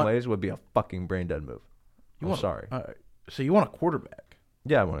 Parting ways would be a fucking brain-dead move. I'm sorry. So you want a quarterback?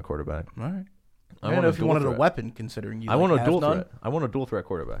 Yeah, I want a quarterback. All right. I don't know if you wanted a weapon, considering you I want a dual none. threat. I want a dual threat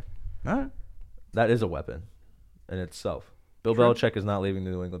quarterback. All right. That is a weapon in itself. Bill Belichick is not leaving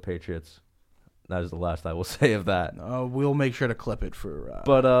the New England Patriots. That is the last I will say of that. We'll make sure to clip it for...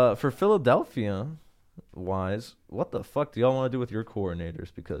 But for Philadelphia-wise, what the fuck do y'all want to do with your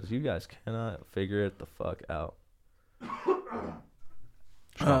coordinators? Because you guys cannot figure it the fuck out.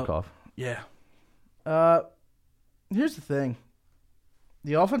 Strong cough. Yeah. Here's the thing.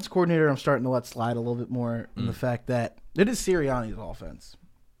 The offense coordinator I'm starting to let slide a little bit more in the fact that it is Sirianni's offense.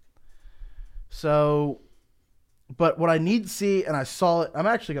 So, but what I need to see, and I saw it, I'm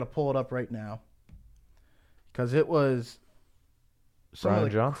actually going to pull it up right now because it was some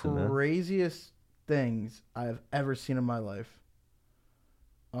of the craziest things I've ever seen in my life.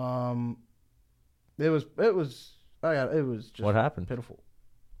 It was just what happened? Pitiful.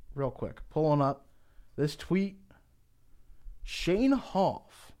 Real quick, pulling up this tweet. Shane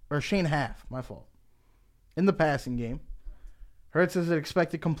Haff, my fault. In the passing game, Hurts has an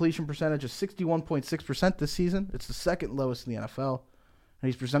expected completion percentage of 61.6% this season. It's the second lowest in the NFL. And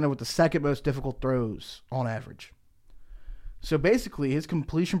he's presented with the second most difficult throws on average. So basically, his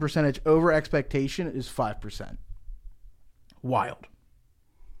completion percentage over expectation is 5%. Wild.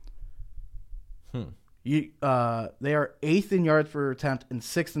 They are 8th in yards per attempt and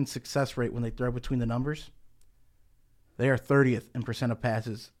 6th in success rate when they throw between the numbers. They are 30th in percent of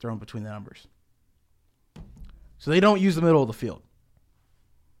passes thrown between the numbers. So they don't use the middle of the field.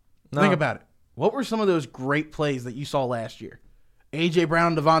 No. Think about it. What were some of those great plays that you saw last year? A.J.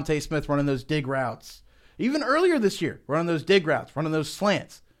 Brown and Devontae Smith running those dig routes. Even earlier this year, running those dig routes, running those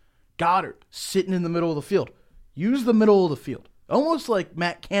slants. Goddard sitting in the middle of the field. Use the middle of the field. Almost like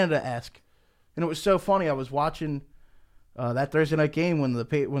Matt Canada-esque. And it was so funny. I was watching that Thursday night game when the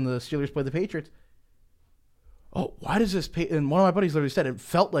Steelers played the Patriots. Oh, why does this pay? And one of my buddies literally said it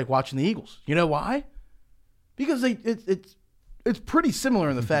felt like watching the Eagles. You know why? Because it's pretty similar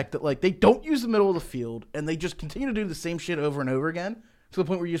in the fact that like they don't use the middle of the field and they just continue to do the same shit over and over again to the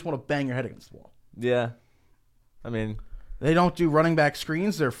point where you just want to bang your head against the wall. Yeah, I mean they don't do running back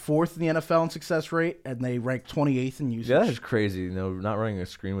screens. They're 4th in the NFL in success rate and they rank 28th in usage. Yeah, that's crazy. You know, not running a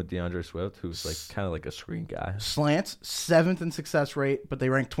screen with DeAndre Swift, who's like kind of like a screen guy. Slants 7th in success rate, but they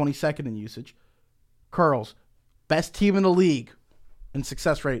rank 22nd in usage. Curls. Best team in the league in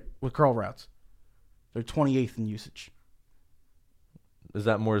success rate with curl routes. They're 28th in usage. Is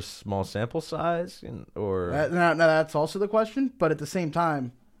that more small sample size? Or no, that's also the question. But at the same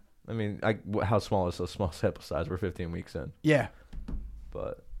time... I mean, how small is a small sample size? We're 15 weeks in. Yeah.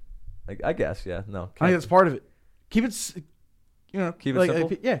 But I guess, yeah. No. I think that's part of it. Keep it simple? Keep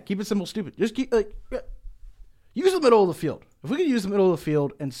it simple, stupid. Just use the middle of the field. If we could use the middle of the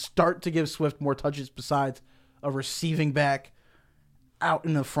field and start to give Swift more touches besides a receiving back out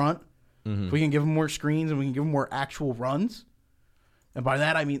in the front, if we can give him more screens and we can give him more actual runs, And by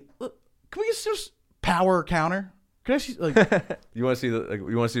that I mean, look, can we just power counter? Can I see like you want to see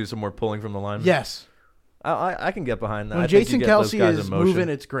you want to see some more pulling from the line? yes. I can get behind that. When I think Jason you get those Kelce guys is in motion. moving,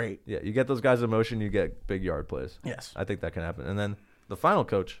 it's great. Yeah, you get those guys in motion, you get big yard plays. Yes. I think that can happen. And then the final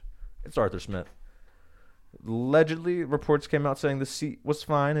coach, it's Arthur Smith. Allegedly, reports came out saying the seat was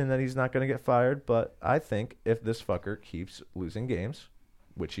fine and that he's not going to get fired. But I think if this fucker keeps losing games,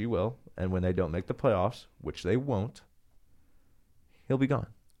 which he will, and when they don't make the playoffs, which they won't, he'll be gone.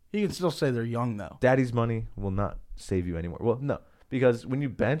 You can still say they're young, though. Daddy's money will not save you anymore. Well, no, because when you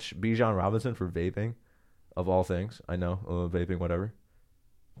bench Bijan Robinson for vaping, of all things, I know, vaping, whatever,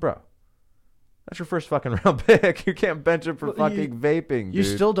 bro, that's your first fucking round pick. You can't bench him for fucking vaping, You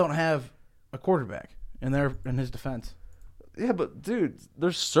dude. still don't have a quarterback in his defense. Yeah, but dude,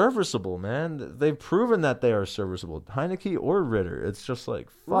 they're serviceable, man. They've proven that they are serviceable. Heineke or Ritter, it's just like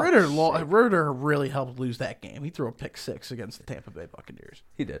fuck. Ritter really helped lose that game. He threw a pick 6 against the Tampa Bay Buccaneers.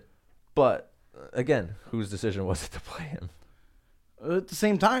 He did, but again, whose decision was it to play him? At the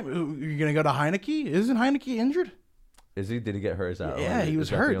same time, you're going to go to Heineke? Isn't Heineke injured? Is he? Did he get hurt? Is that Yeah, he was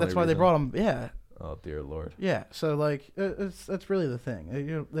is that the hurt. only That's why they reason? brought him. Yeah. Oh dear lord. Yeah. So like, that's really the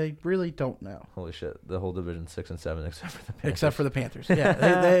thing. They really don't know. Holy shit! The whole division 6 and 7, except for the Panthers. Except for the Panthers. Yeah.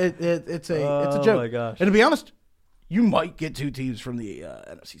 It's a joke. Oh my gosh. And to be honest, you might get 2 teams from the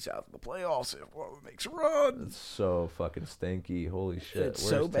NFC South in the playoffs if one makes a run. It's so fucking stinky. Holy shit! It's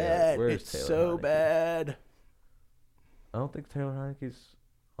so bad. Where's It's Taylor so Heineke? bad. I don't think Taylor Heineke's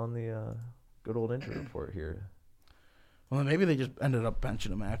on the good old injury report here. Well, maybe they just ended up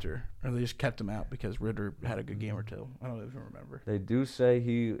benching him after, or they just kept him out because Ritter had a good game or two. I don't even remember. They do say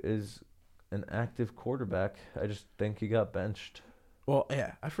he is an active quarterback. I just think he got benched. Well,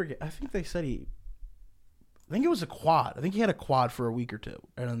 yeah, I forget. I think they said I think it was a quad. I think he had a quad for a week or two,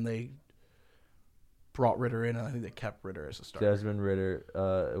 and then they brought Ritter in, and I think they kept Ritter as a starter. Desmond Ritter,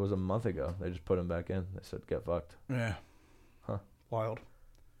 it was a month ago. They just put him back in. They said, get fucked. Yeah. Huh. Wild.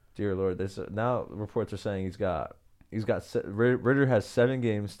 Dear Lord. Now reports are saying Ritter has 7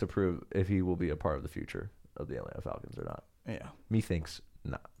 games to prove if he will be a part of the future of the Atlanta Falcons or not. Yeah. Methinks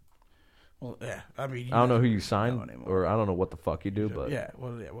not. Well, yeah. I mean, I don't know who you signed, anymore. or I don't know what the fuck you do, but yeah.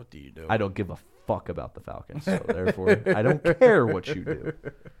 Well, yeah. What do you do? I don't give a fuck about the Falcons, so therefore I don't care what you do.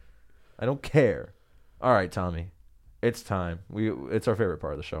 I don't care. All right, Tommy, it's time. It's our favorite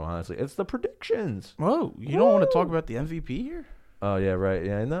part of the show, honestly. It's the predictions. Whoa, you don't want to talk about the MVP here? Oh yeah, right.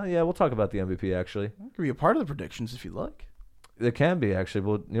 Yeah, no, yeah. We'll talk about the MVP actually. I could be a part of the predictions if you like. It can be actually.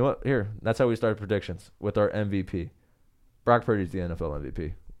 Well, you know what? Here, that's how we start predictions with our MVP. Brock Purdy's the NFL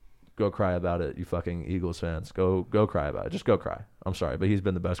MVP. Go cry about it, you fucking Eagles fans. Go cry about it. Just go cry. I'm sorry, but he's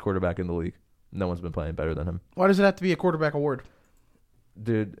been the best quarterback in the league. No one's been playing better than him. Why does it have to be a quarterback award?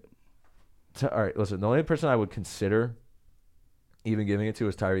 Dude, all right, listen. The only person I would consider even giving it to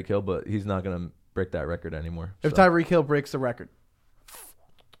is Tyreek Hill, but he's not going to break that record anymore. If Tyreek Hill breaks the record,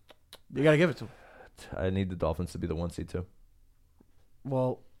 you got to give it to him. I need the Dolphins to be the 1 seed too.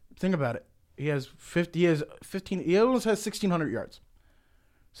 Well, think about it. He has 15. He almost has 1,600 yards.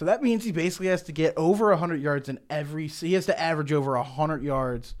 So that means he basically has to get over 100 yards in every. He has to average over 100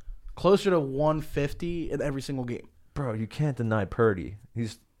 yards, closer to 150 in every single game. Bro, you can't deny Purdy.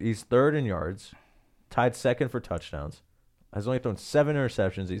 He's third in yards, tied second for touchdowns. Has only thrown 7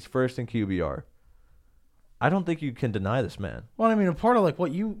 interceptions. He's first in QBR. I don't think you can deny this man. Well, I mean, a part of like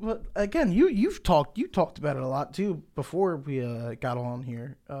you've talked about it a lot too before we got on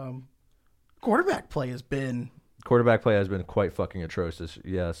here. Quarterback play has been quite fucking atrocious,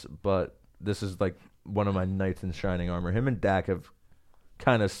 yes, but this is like one of my knights in shining armor. Him and Dak have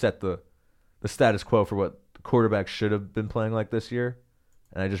kind of set the status quo for what quarterbacks should have been playing like this year,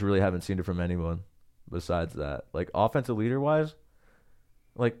 and I just really haven't seen it from anyone besides that. Like offensive leader wise,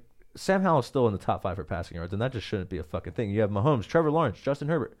 like Sam Howell's still in the top 5 for passing yards, and that just shouldn't be a fucking thing. You have Mahomes, Trevor Lawrence, Justin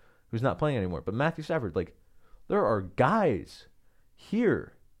Herbert, who's not playing anymore, but Matthew Stafford. Like there are guys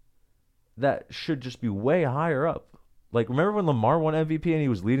here that should just be way higher up. Like, remember when Lamar won MVP and he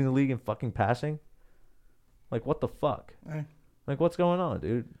was leading the league in fucking passing? Like, what the fuck? Like, what's going on,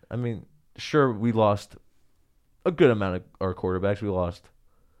 dude? I mean, sure, we lost a good amount of our quarterbacks. We lost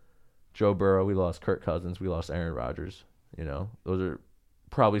Joe Burrow. We lost Kirk Cousins. We lost Aaron Rodgers. You know, those are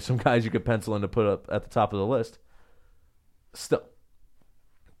probably some guys you could pencil in to put up at the top of the list. Still,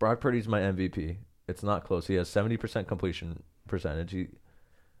 Brock Purdy's my MVP. It's not close. He has 70% completion percentage.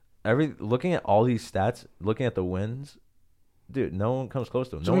 Looking at all these stats, looking at the wins, dude, no one comes close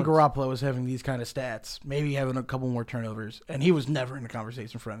to him. Jimmy Garoppolo was having these kind of stats, maybe having a couple more turnovers, and he was never in the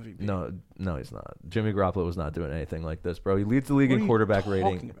conversation for MVP. No, he's not. Jimmy Garoppolo was not doing anything like this, bro. He leads the league in quarterback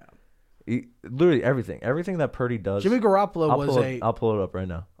rating. About? Literally everything that Purdy does. Jimmy Garoppolo I'll pull it up right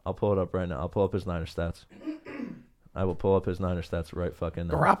now. I'll pull up his Niner stats. I will pull up his Niner stats right fucking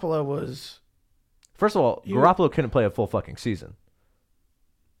now. Garoppolo was. First of all, Garoppolo couldn't play a full fucking season.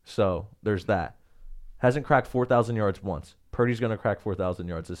 So there's that. Hasn't cracked 4,000 yards once. Purdy's going to crack 4,000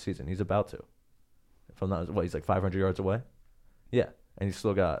 yards this season. He's about to. If I'm not, he's like 500 yards away? Yeah. And he's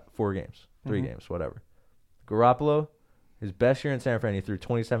still got 4 games, 3 games, whatever. Garoppolo, his best year in San Fran, he threw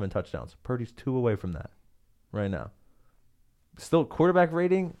 27 touchdowns. Purdy's 2 away from that right now. Still, quarterback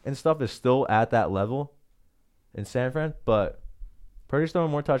rating and stuff is still at that level in San Fran, but Purdy's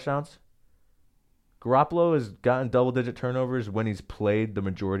throwing more touchdowns. Garoppolo has gotten double-digit turnovers when he's played the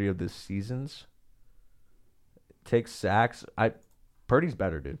majority of the seasons. Takes sacks. Purdy's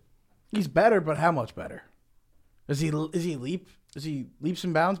better, dude. He's better, but how much better? Is he leaps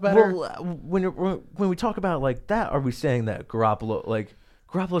and bounds better? Well, when we talk about like that, are we saying that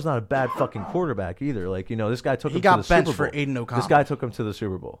Garoppolo's not a bad fucking quarterback either? Like, this guy took him to the Super Bowl. He got benched for Aiden O'Connell. This guy took him to the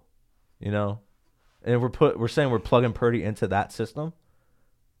Super Bowl. And we're saying we're plugging Purdy into that system.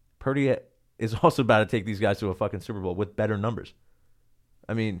 Purdy is also about to take these guys to a fucking Super Bowl with better numbers.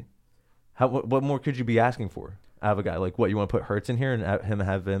 I mean, what more could you be asking for? I have a guy like, what, you want to put Hurts in here and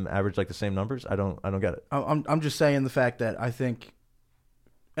have him average like the same numbers? I don't get it. I'm just saying the fact that I think,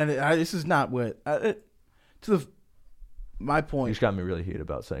 and this is not what my point. You just got me really heated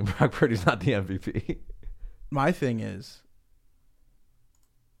about saying Brock Purdy's not the MVP. My thing is,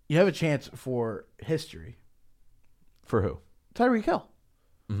 you have a chance for history. For who? Tyreek Hill.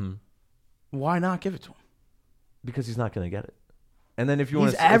 Mm-hmm. Why not give it to him? Because he's not going to get it. And then if you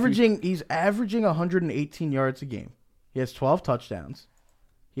want to, he's averaging 118 yards a game. He has 12 touchdowns.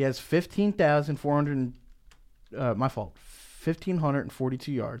 He has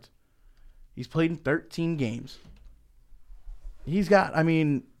 1,542 yards. He's played in 13 games. You got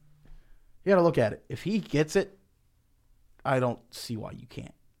to look at it. If he gets it, I don't see why you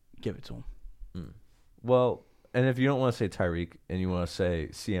can't give it to him. Well, and if you don't want to say Tyreek and you want to say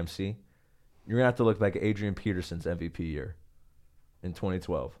CMC, you're going to have to look back at Adrian Peterson's MVP year in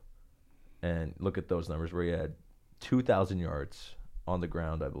 2012 and look at those numbers where he had 2,000 yards on the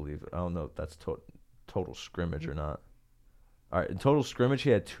ground, I believe. I don't know if that's total scrimmage or not. All right, in total scrimmage, he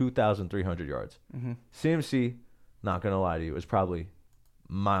had 2,300 yards. Mm-hmm. CMC, not going to lie to you, is probably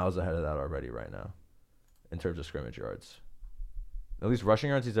miles ahead of that already right now in terms of scrimmage yards. At least rushing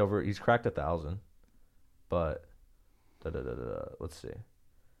yards, he's cracked 1,000. But, let's see.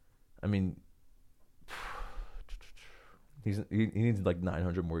 I mean, he needs like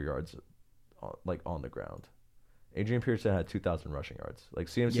 900 more yards, on the ground. Adrian Peterson had 2,000 rushing yards. Like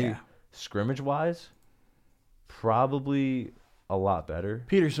CMC, scrimmage wise, probably a lot better.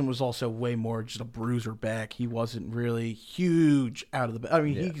 Peterson was also way more just a bruiser back. He wasn't really huge out of the.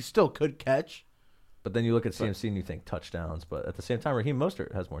 He still could catch. But then you look at CMC and you think touchdowns. But at the same time, Raheem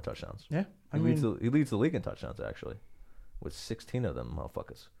Mostert has more touchdowns. Yeah, he leads the league in touchdowns actually, with 16 of them,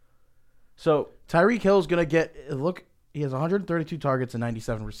 motherfuckers. So Tyreek Hill's gonna get look. He has 132 targets and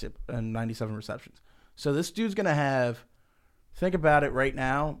 97 receptions. So this dude's going to have, think about it right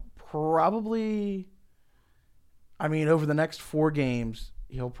now, probably, over the next 4 games,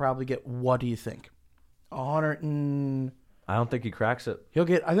 he'll probably get, what do you think? 100 and... I don't think he cracks it. He'll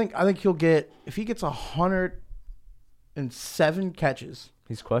get, I think he'll get, if he gets 107 catches.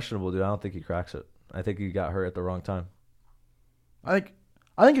 He's questionable, dude. I don't think he cracks it. I think he got hurt at the wrong time. I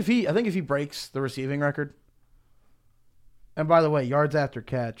think if he breaks the receiving record. And by the way, yards after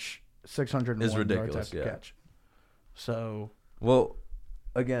catch, 601 is ridiculous, yards after catch. So, well,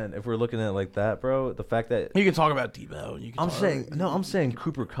 again, if we're looking at it like that, bro, the fact that you can talk about Debo, and I'm saying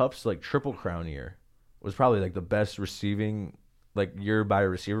Cooper Kupp's like triple crown year was probably like the best receiving year by a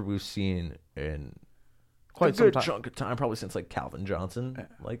receiver we've seen in quite a good chunk of time, probably since like Calvin Johnson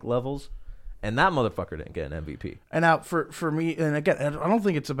levels. And that motherfucker didn't get an MVP. And now for me, and again, I don't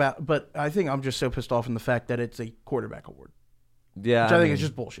think it's about, but I think I'm just so pissed off in the fact that it's a quarterback award. Yeah, which I think is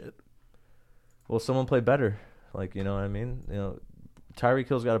just bullshit. Well, someone played better. You know what I mean? Tyreek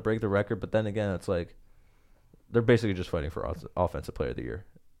Hill's got to break the record, but then again, it's like they're basically just fighting for offensive player of the year,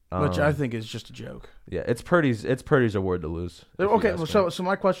 which I think is just a joke. Yeah, it's Purdy's award to lose. Okay, well, so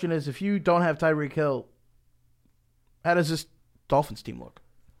my question is, if you don't have Tyreek Hill, how does this Dolphins team look?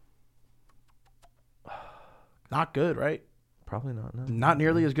 Not good, right? Probably not. No. Not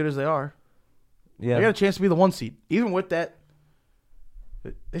nearly as good as they are. Yeah, they got a chance to be the 1 seed. Even with that,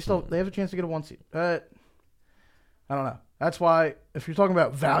 they have a chance to get a 1 seed. I don't know. That's why if you're talking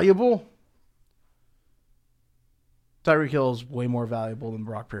about valuable, Tyreek Hill is way more valuable than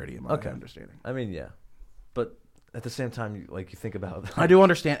Brock Purdy in my understanding. Yeah, but at the same time, you think about. I do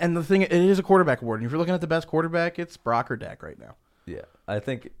understand, and the thing, it is a quarterback award. And if you're looking at the best quarterback, it's Brock or Dak right now. Yeah, I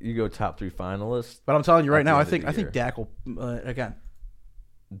think you go top 3 finalists. But I'm telling you right now, I think Dak will again.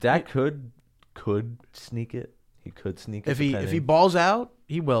 Dak could sneak it. He could sneak it. If he balls out,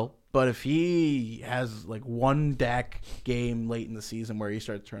 he will. But if he has like one Dak game late in the season where he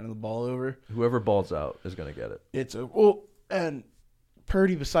starts turning the ball over, whoever balls out is going to get it. And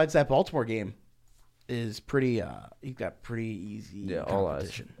Purdy, besides that Baltimore game, is pretty. He's got pretty easy. Yeah,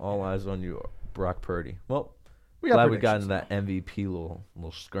 competition. all eyes on you, Brock Purdy. Well, we got into that MVP little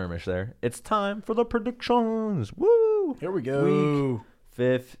skirmish there. It's time for the predictions. Woo! Here we go. Week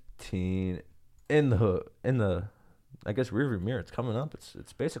 15 in the I guess rearview mirror. It's coming up.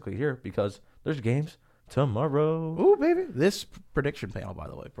 It's basically here because there's games tomorrow. Ooh, baby! This prediction panel, by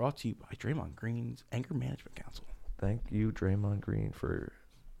the way, brought to you by Draymond Green's Anger Management Council. Thank you, Draymond Green, for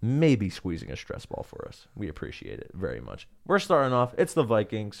maybe squeezing a stress ball for us. We appreciate it very much. We're starting off. It's the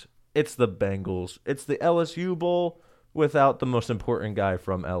Vikings. It's the Bengals. It's the LSU Bowl without the most important guy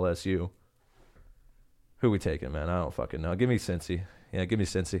from LSU. Who we taking, man? I don't fucking know. Give me Cincy. Yeah, give me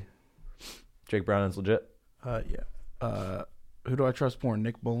Cincy. Jake Browning's legit. Yeah. Who do I trust more,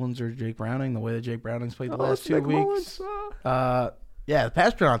 Nick Mullins or Jake Browning? The way that Jake Browning's played the last 2 weeks. Yeah, the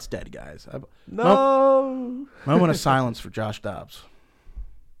pass pronounce dead, guys. No. Moment of silence for Josh Dobbs.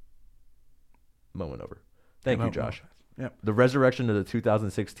 Moment over. Thank you, Josh. Yep. The resurrection of the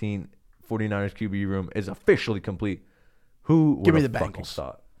 2016 49ers QB room is officially complete. Who would Give me the fucking Bengals.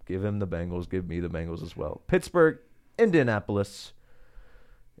 thought? Give him the Bengals. Give me the Bengals as well. Pittsburgh, Indianapolis.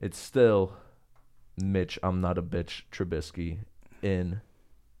 It's still Mitch, I'm not a bitch, Trubisky in.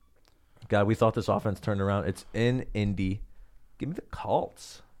 God, we thought this offense turned around. It's in Indy. Give me the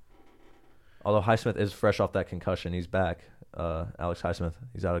Colts. Although Highsmith is fresh off that concussion. He's back. Alex Highsmith.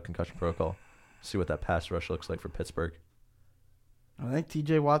 He's out of concussion protocol. See what that pass rush looks like for Pittsburgh. I think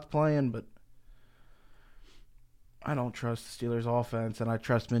TJ Watt's playing, but I don't trust the Steelers' offense, and I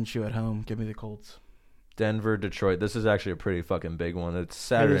trust Minshew at home. Give me the Colts. Denver, Detroit. This is actually a pretty fucking big one. It's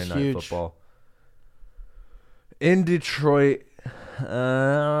Saturday night huge. football. In Detroit,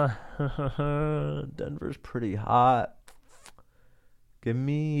 Denver's pretty hot. Give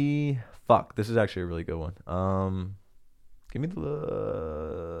me this is actually a really good one. Give me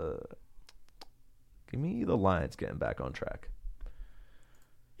the Lions getting back on track.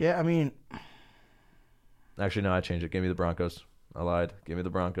 Yeah, I mean, actually no, I changed it. Give me the Broncos. I lied. Give me the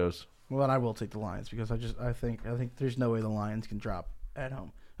Broncos. well, then I will take the Lions because I think there's no way the Lions can drop at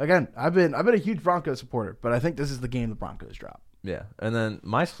home. Again, I've been a huge Broncos supporter, but I think this is the game the Broncos drop. Yeah, and then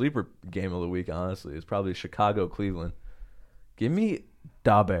my sleeper game of the week, honestly, is probably Chicago-Cleveland. Give me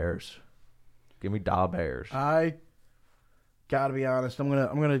Da Bears. Give me Da Bears. I gotta be honest. I'm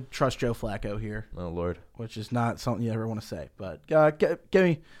gonna trust Joe Flacco here. Oh Lord, which is not something you ever want to say, but give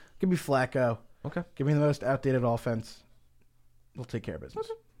me Flacco. Okay. Give me the most outdated offense. We'll take care of business.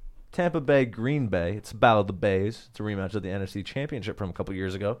 Okay. Tampa Bay, Green Bay. It's a battle of the Bays. It's a rematch of the NFC Championship from a couple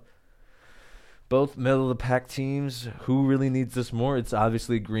years ago. Both middle-of-the-pack teams. Who really needs this more? It's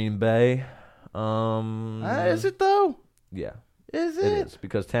obviously Green Bay. Is it, though? Yeah. Is it? It is,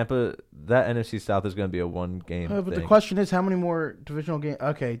 because Tampa, that NFC South is going to be a one-game But thing. the question is, how many more divisional games?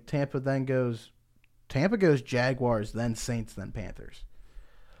 Okay, Tampa goes Jaguars, then Saints, then Panthers.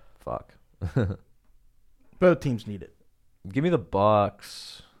 Fuck. Both teams need it. Give me the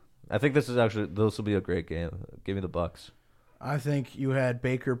Bucks. I think this will be a great game. Give me the Bucks. I think you had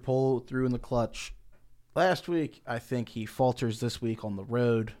Baker pull through in the clutch last week. I think he falters this week on the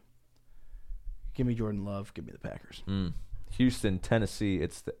road. Give me Jordan Love. Give me the Packers. Houston, Tennessee.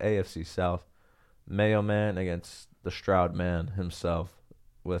 It's the AFC South. Mayo Man against the Stroud Man himself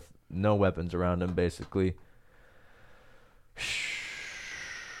with no weapons around him, basically.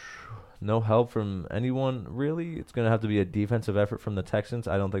 No help from anyone, really. It's going to have to be a defensive effort from the Texans.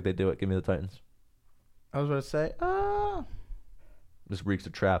 I don't think they do it. Give me the Titans. I was going to say, This reeks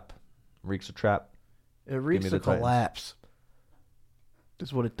of trap. It reeks of collapse.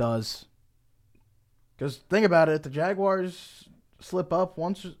 That's what it does. Because think about it. If the Jaguars slip up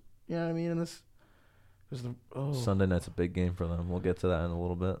once, you know what I mean? In this, Sunday night's a big game for them. We'll get to that in a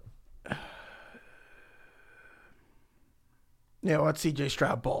little bit. Yeah, what CJ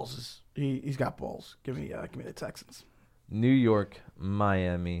Stroud balls is he's got balls. Give me the Texans. New York,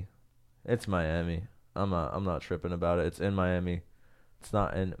 Miami. It's Miami. I'm not tripping about it. It's in Miami. It's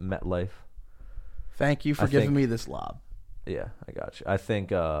not in MetLife. Thank you for giving me this lob. Yeah, I got you. I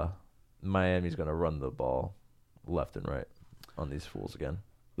think Miami's gonna run the ball left and right on these fools again.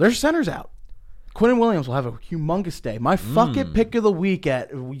 Their center's out. Quinn Williams will have a humongous day. My fucking pick of the week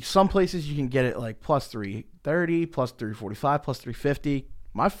some places you can get it like plus 330, plus 345, plus 350.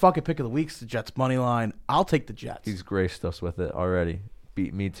 My fucking pick of the week's the Jets money line. I'll take the Jets. He's graced us with it already.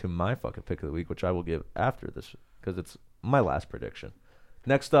 Beat me to my fucking pick of the week, which I will give after this because it's my last prediction.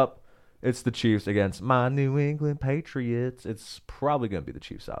 Next up, it's the Chiefs against my New England Patriots. It's probably going to be the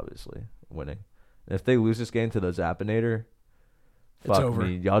Chiefs, obviously, winning. And if they lose this game to the Zappinator, It's fuck over.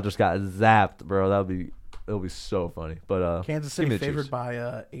 me. Y'all just got zapped, bro. It'll be so funny. But Kansas City favored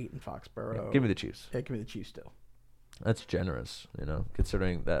by 8 in Foxborough. Yeah, give me the Chiefs. Yeah, give me the Chiefs still. That's generous,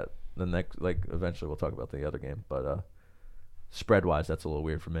 considering that the next, eventually we'll talk about the other game. But spread-wise, that's a little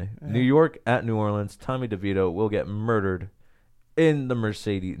weird for me. Yeah. New York at New Orleans. Tommy DeVito will get murdered in the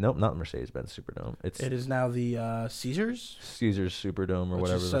Mercedes. Nope, not the Mercedes-Benz Superdome. It is now the Caesars Superdome or which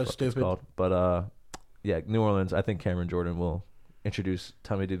whatever is so the fuck stupid. it's called. But yeah, New Orleans. I think Cameron Jordan will introduce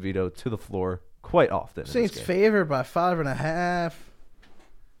Tommy DeVito to the floor quite often. Saints favored by 5.5.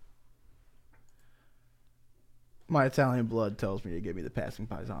 My Italian blood tells me to give me the passing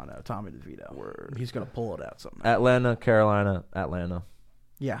paisano, Tommy DeVito. Word. He's gonna pull it out somehow. Atlanta, Carolina, Atlanta.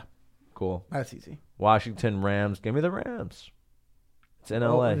 Yeah, Cool. that's easy. Washington, Rams. Give me the Rams. It's in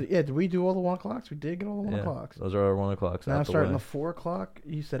LA. Yeah, did we do all the 1 o'clocks? We did get all the 1 o'clocks. Those are our 1 o'clocks. Now out the starting way. the 4 o'clock.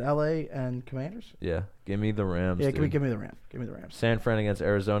 You said LA and Commanders. Yeah, give me the Rams. Yeah, dude. give me the Rams. Give me the Rams. San Fran against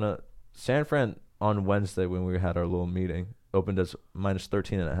Arizona. San Fran on Wednesday when we had our little meeting opened as minus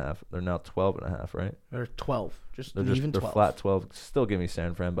 13.5. They're now 12.5, right? They're 12. They're Even 12. flat 12. Still give me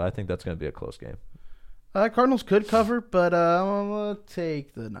San Fran, but I think that's going to be a close game. Cardinals could cover, but I'm going to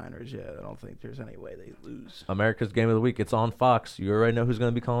take the Niners. Yeah, I don't think there's any way they lose. America's Game of the Week. It's on Fox. You already know who's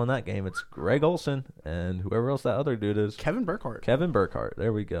going to be calling that game. It's Greg Olson and whoever else that other dude is. Kevin Burkhardt. Kevin Burkhardt.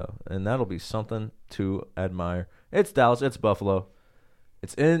 There we go. And that'll be something to admire. It's Dallas. It's Buffalo.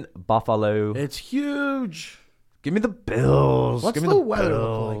 It's in Buffalo. It's huge. Give me the Bills. What's Give me the weather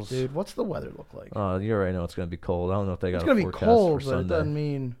look like, Bills. dude? What's the weather look like? You already know it's going to be cold. I don't know if they got It's a going to be forecast cold, for but it Sunday. doesn't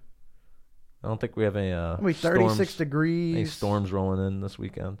mean... I don't think we have any It'll be 36 storms, degrees. any storms rolling in this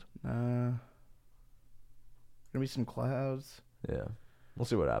weekend. Gonna be some clouds. Yeah. We'll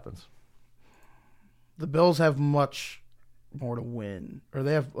see what happens. The Bills have much more to win, or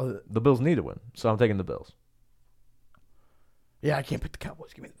they have. The Bills need to win, so I'm taking the Bills. Yeah, I can't pick the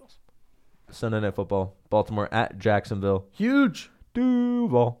Cowboys. Give me the Bills. Sunday Night Football. Baltimore at Jacksonville. Huge.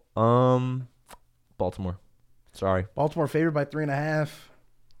 Duval. Baltimore. Sorry. Baltimore favored by 3.5.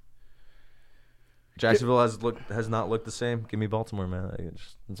 Jacksonville has not looked the same. Give me Baltimore, man.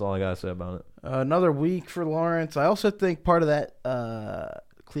 That's all I gotta say about it. Another week for Lawrence. I also think part of that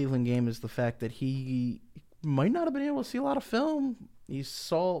Cleveland game is the fact that he might not have been able to see a lot of film.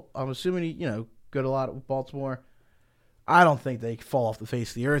 I'm assuming he, good a lot with Baltimore. I don't think they fall off the face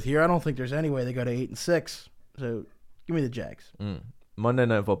of the earth here. I don't think there's any way they go to 8-6. So give me the Jags. Monday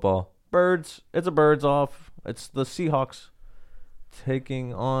Night Football. Birds. It's a birds off. It's the Seahawks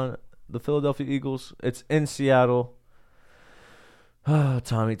taking on the Philadelphia Eagles. It's in Seattle.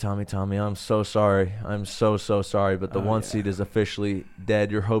 Tommy. I'm so sorry. I'm so sorry. But the one seed is officially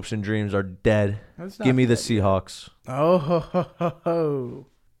dead. Your hopes and dreams are dead. Give me the Seahawks. Oh, ho, ho, ho, ho.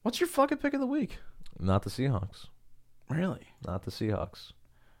 What's your fucking pick of the week? Not the Seahawks. Really? Not the Seahawks.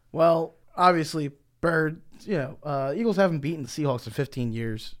 Well, obviously, Eagles haven't beaten the Seahawks in 15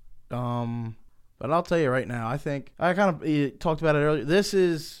 years. But I'll tell you right now, I think I kind of talked about it earlier. This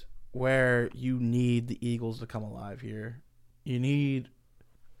is where you need the Eagles to come alive here. You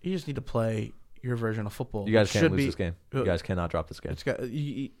just need to play your version of football. You guys can't lose this game. You guys cannot drop this game.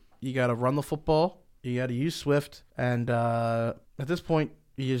 You got to run the football. You got to use Swift, and at this point,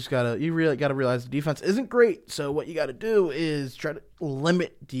 you really got to realize the defense isn't great. So what you got to do is try to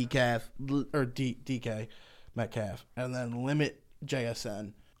limit DK Metcalf, and then limit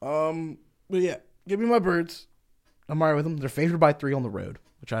JSN. But yeah, give me my birds. I'm all right with them. They're favored by 3 on the road,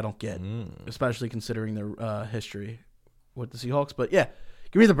 which I don't get, especially considering their history with the Seahawks. But yeah,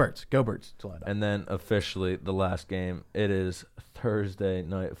 give me the birds. Go birds. That's all I know. And then officially the last game. It is Thursday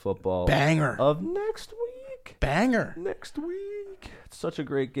Night Football. Banger. Of next week. Banger. Next week. It's such a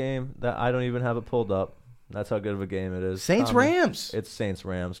great game that I don't even have it pulled up. That's how good of a game it is. Saints-Rams. It's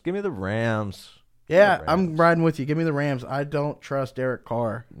Saints-Rams. Give me the Rams. Yeah, I'm riding with you. Give me the Rams. I don't trust Derek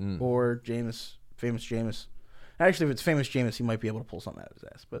Carr or famous Jameis. Actually, if it's famous Jameis, he might be able to pull something out of his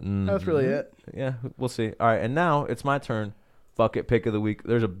ass. But that's really it. Yeah, we'll see. All right, and now it's my turn. Fuck it, pick of the week.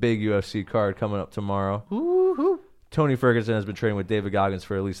 There's a big UFC card coming up tomorrow. Woo-hoo. Tony Ferguson has been training with David Goggins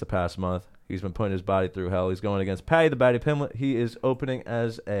for at least the past month. He's been putting his body through hell. He's going against Patty the Batty Pimlet. He is opening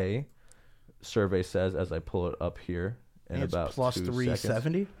as a survey says, as I pull it up here in It's about plus 2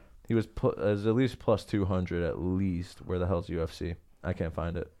 370. seconds. He was at least plus 200 at least. Where the hell's UFC? I can't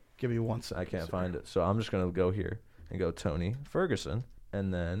find it. Give me 1 second. I can't find it. So I'm just gonna go here and go Tony Ferguson,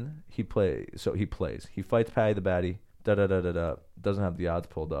 and then he plays. So he plays. He fights Paddy the Baddy. Doesn't have the odds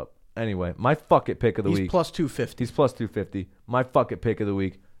pulled up. Anyway, my fuck it pick of the week. He's plus 250. He's plus 250. My fuck it pick of the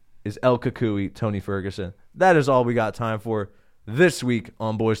week is El Kukui, Tony Ferguson. That is all we got time for this week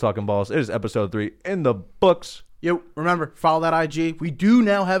on Boys Talking Balls. It is episode 3 in the books. Yo, remember, follow that IG. We do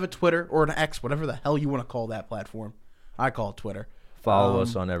now have a Twitter or an X, whatever the hell you want to call that platform. I call it Twitter. Follow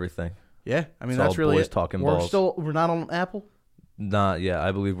us on everything. Yeah, I mean, It's that's all really Boys it. Talking we're Balls. We're not on Apple? Not yet.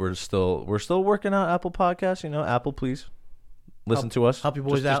 I believe we're still working out Apple Podcasts. Apple, please listen to us. Help you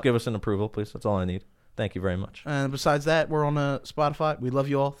boys out. Just give us an approval, please. That's all I need. Thank you very much. And besides that, we're on Spotify. We love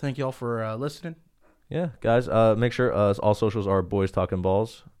you all. Thank you all for listening. Yeah, guys. Make sure all socials are Boys Talking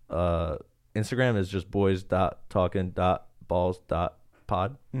Balls. Instagram is just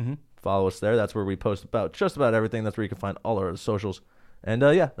boys.talking.balls.pod. Follow us there. That's where we post about just about everything. That's where you can find all our socials. And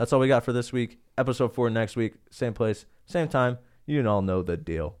yeah, that's all we got for this week. Episode 4 next week. Same place, same time. You all know the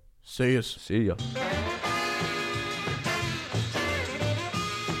deal. See ya. See ya.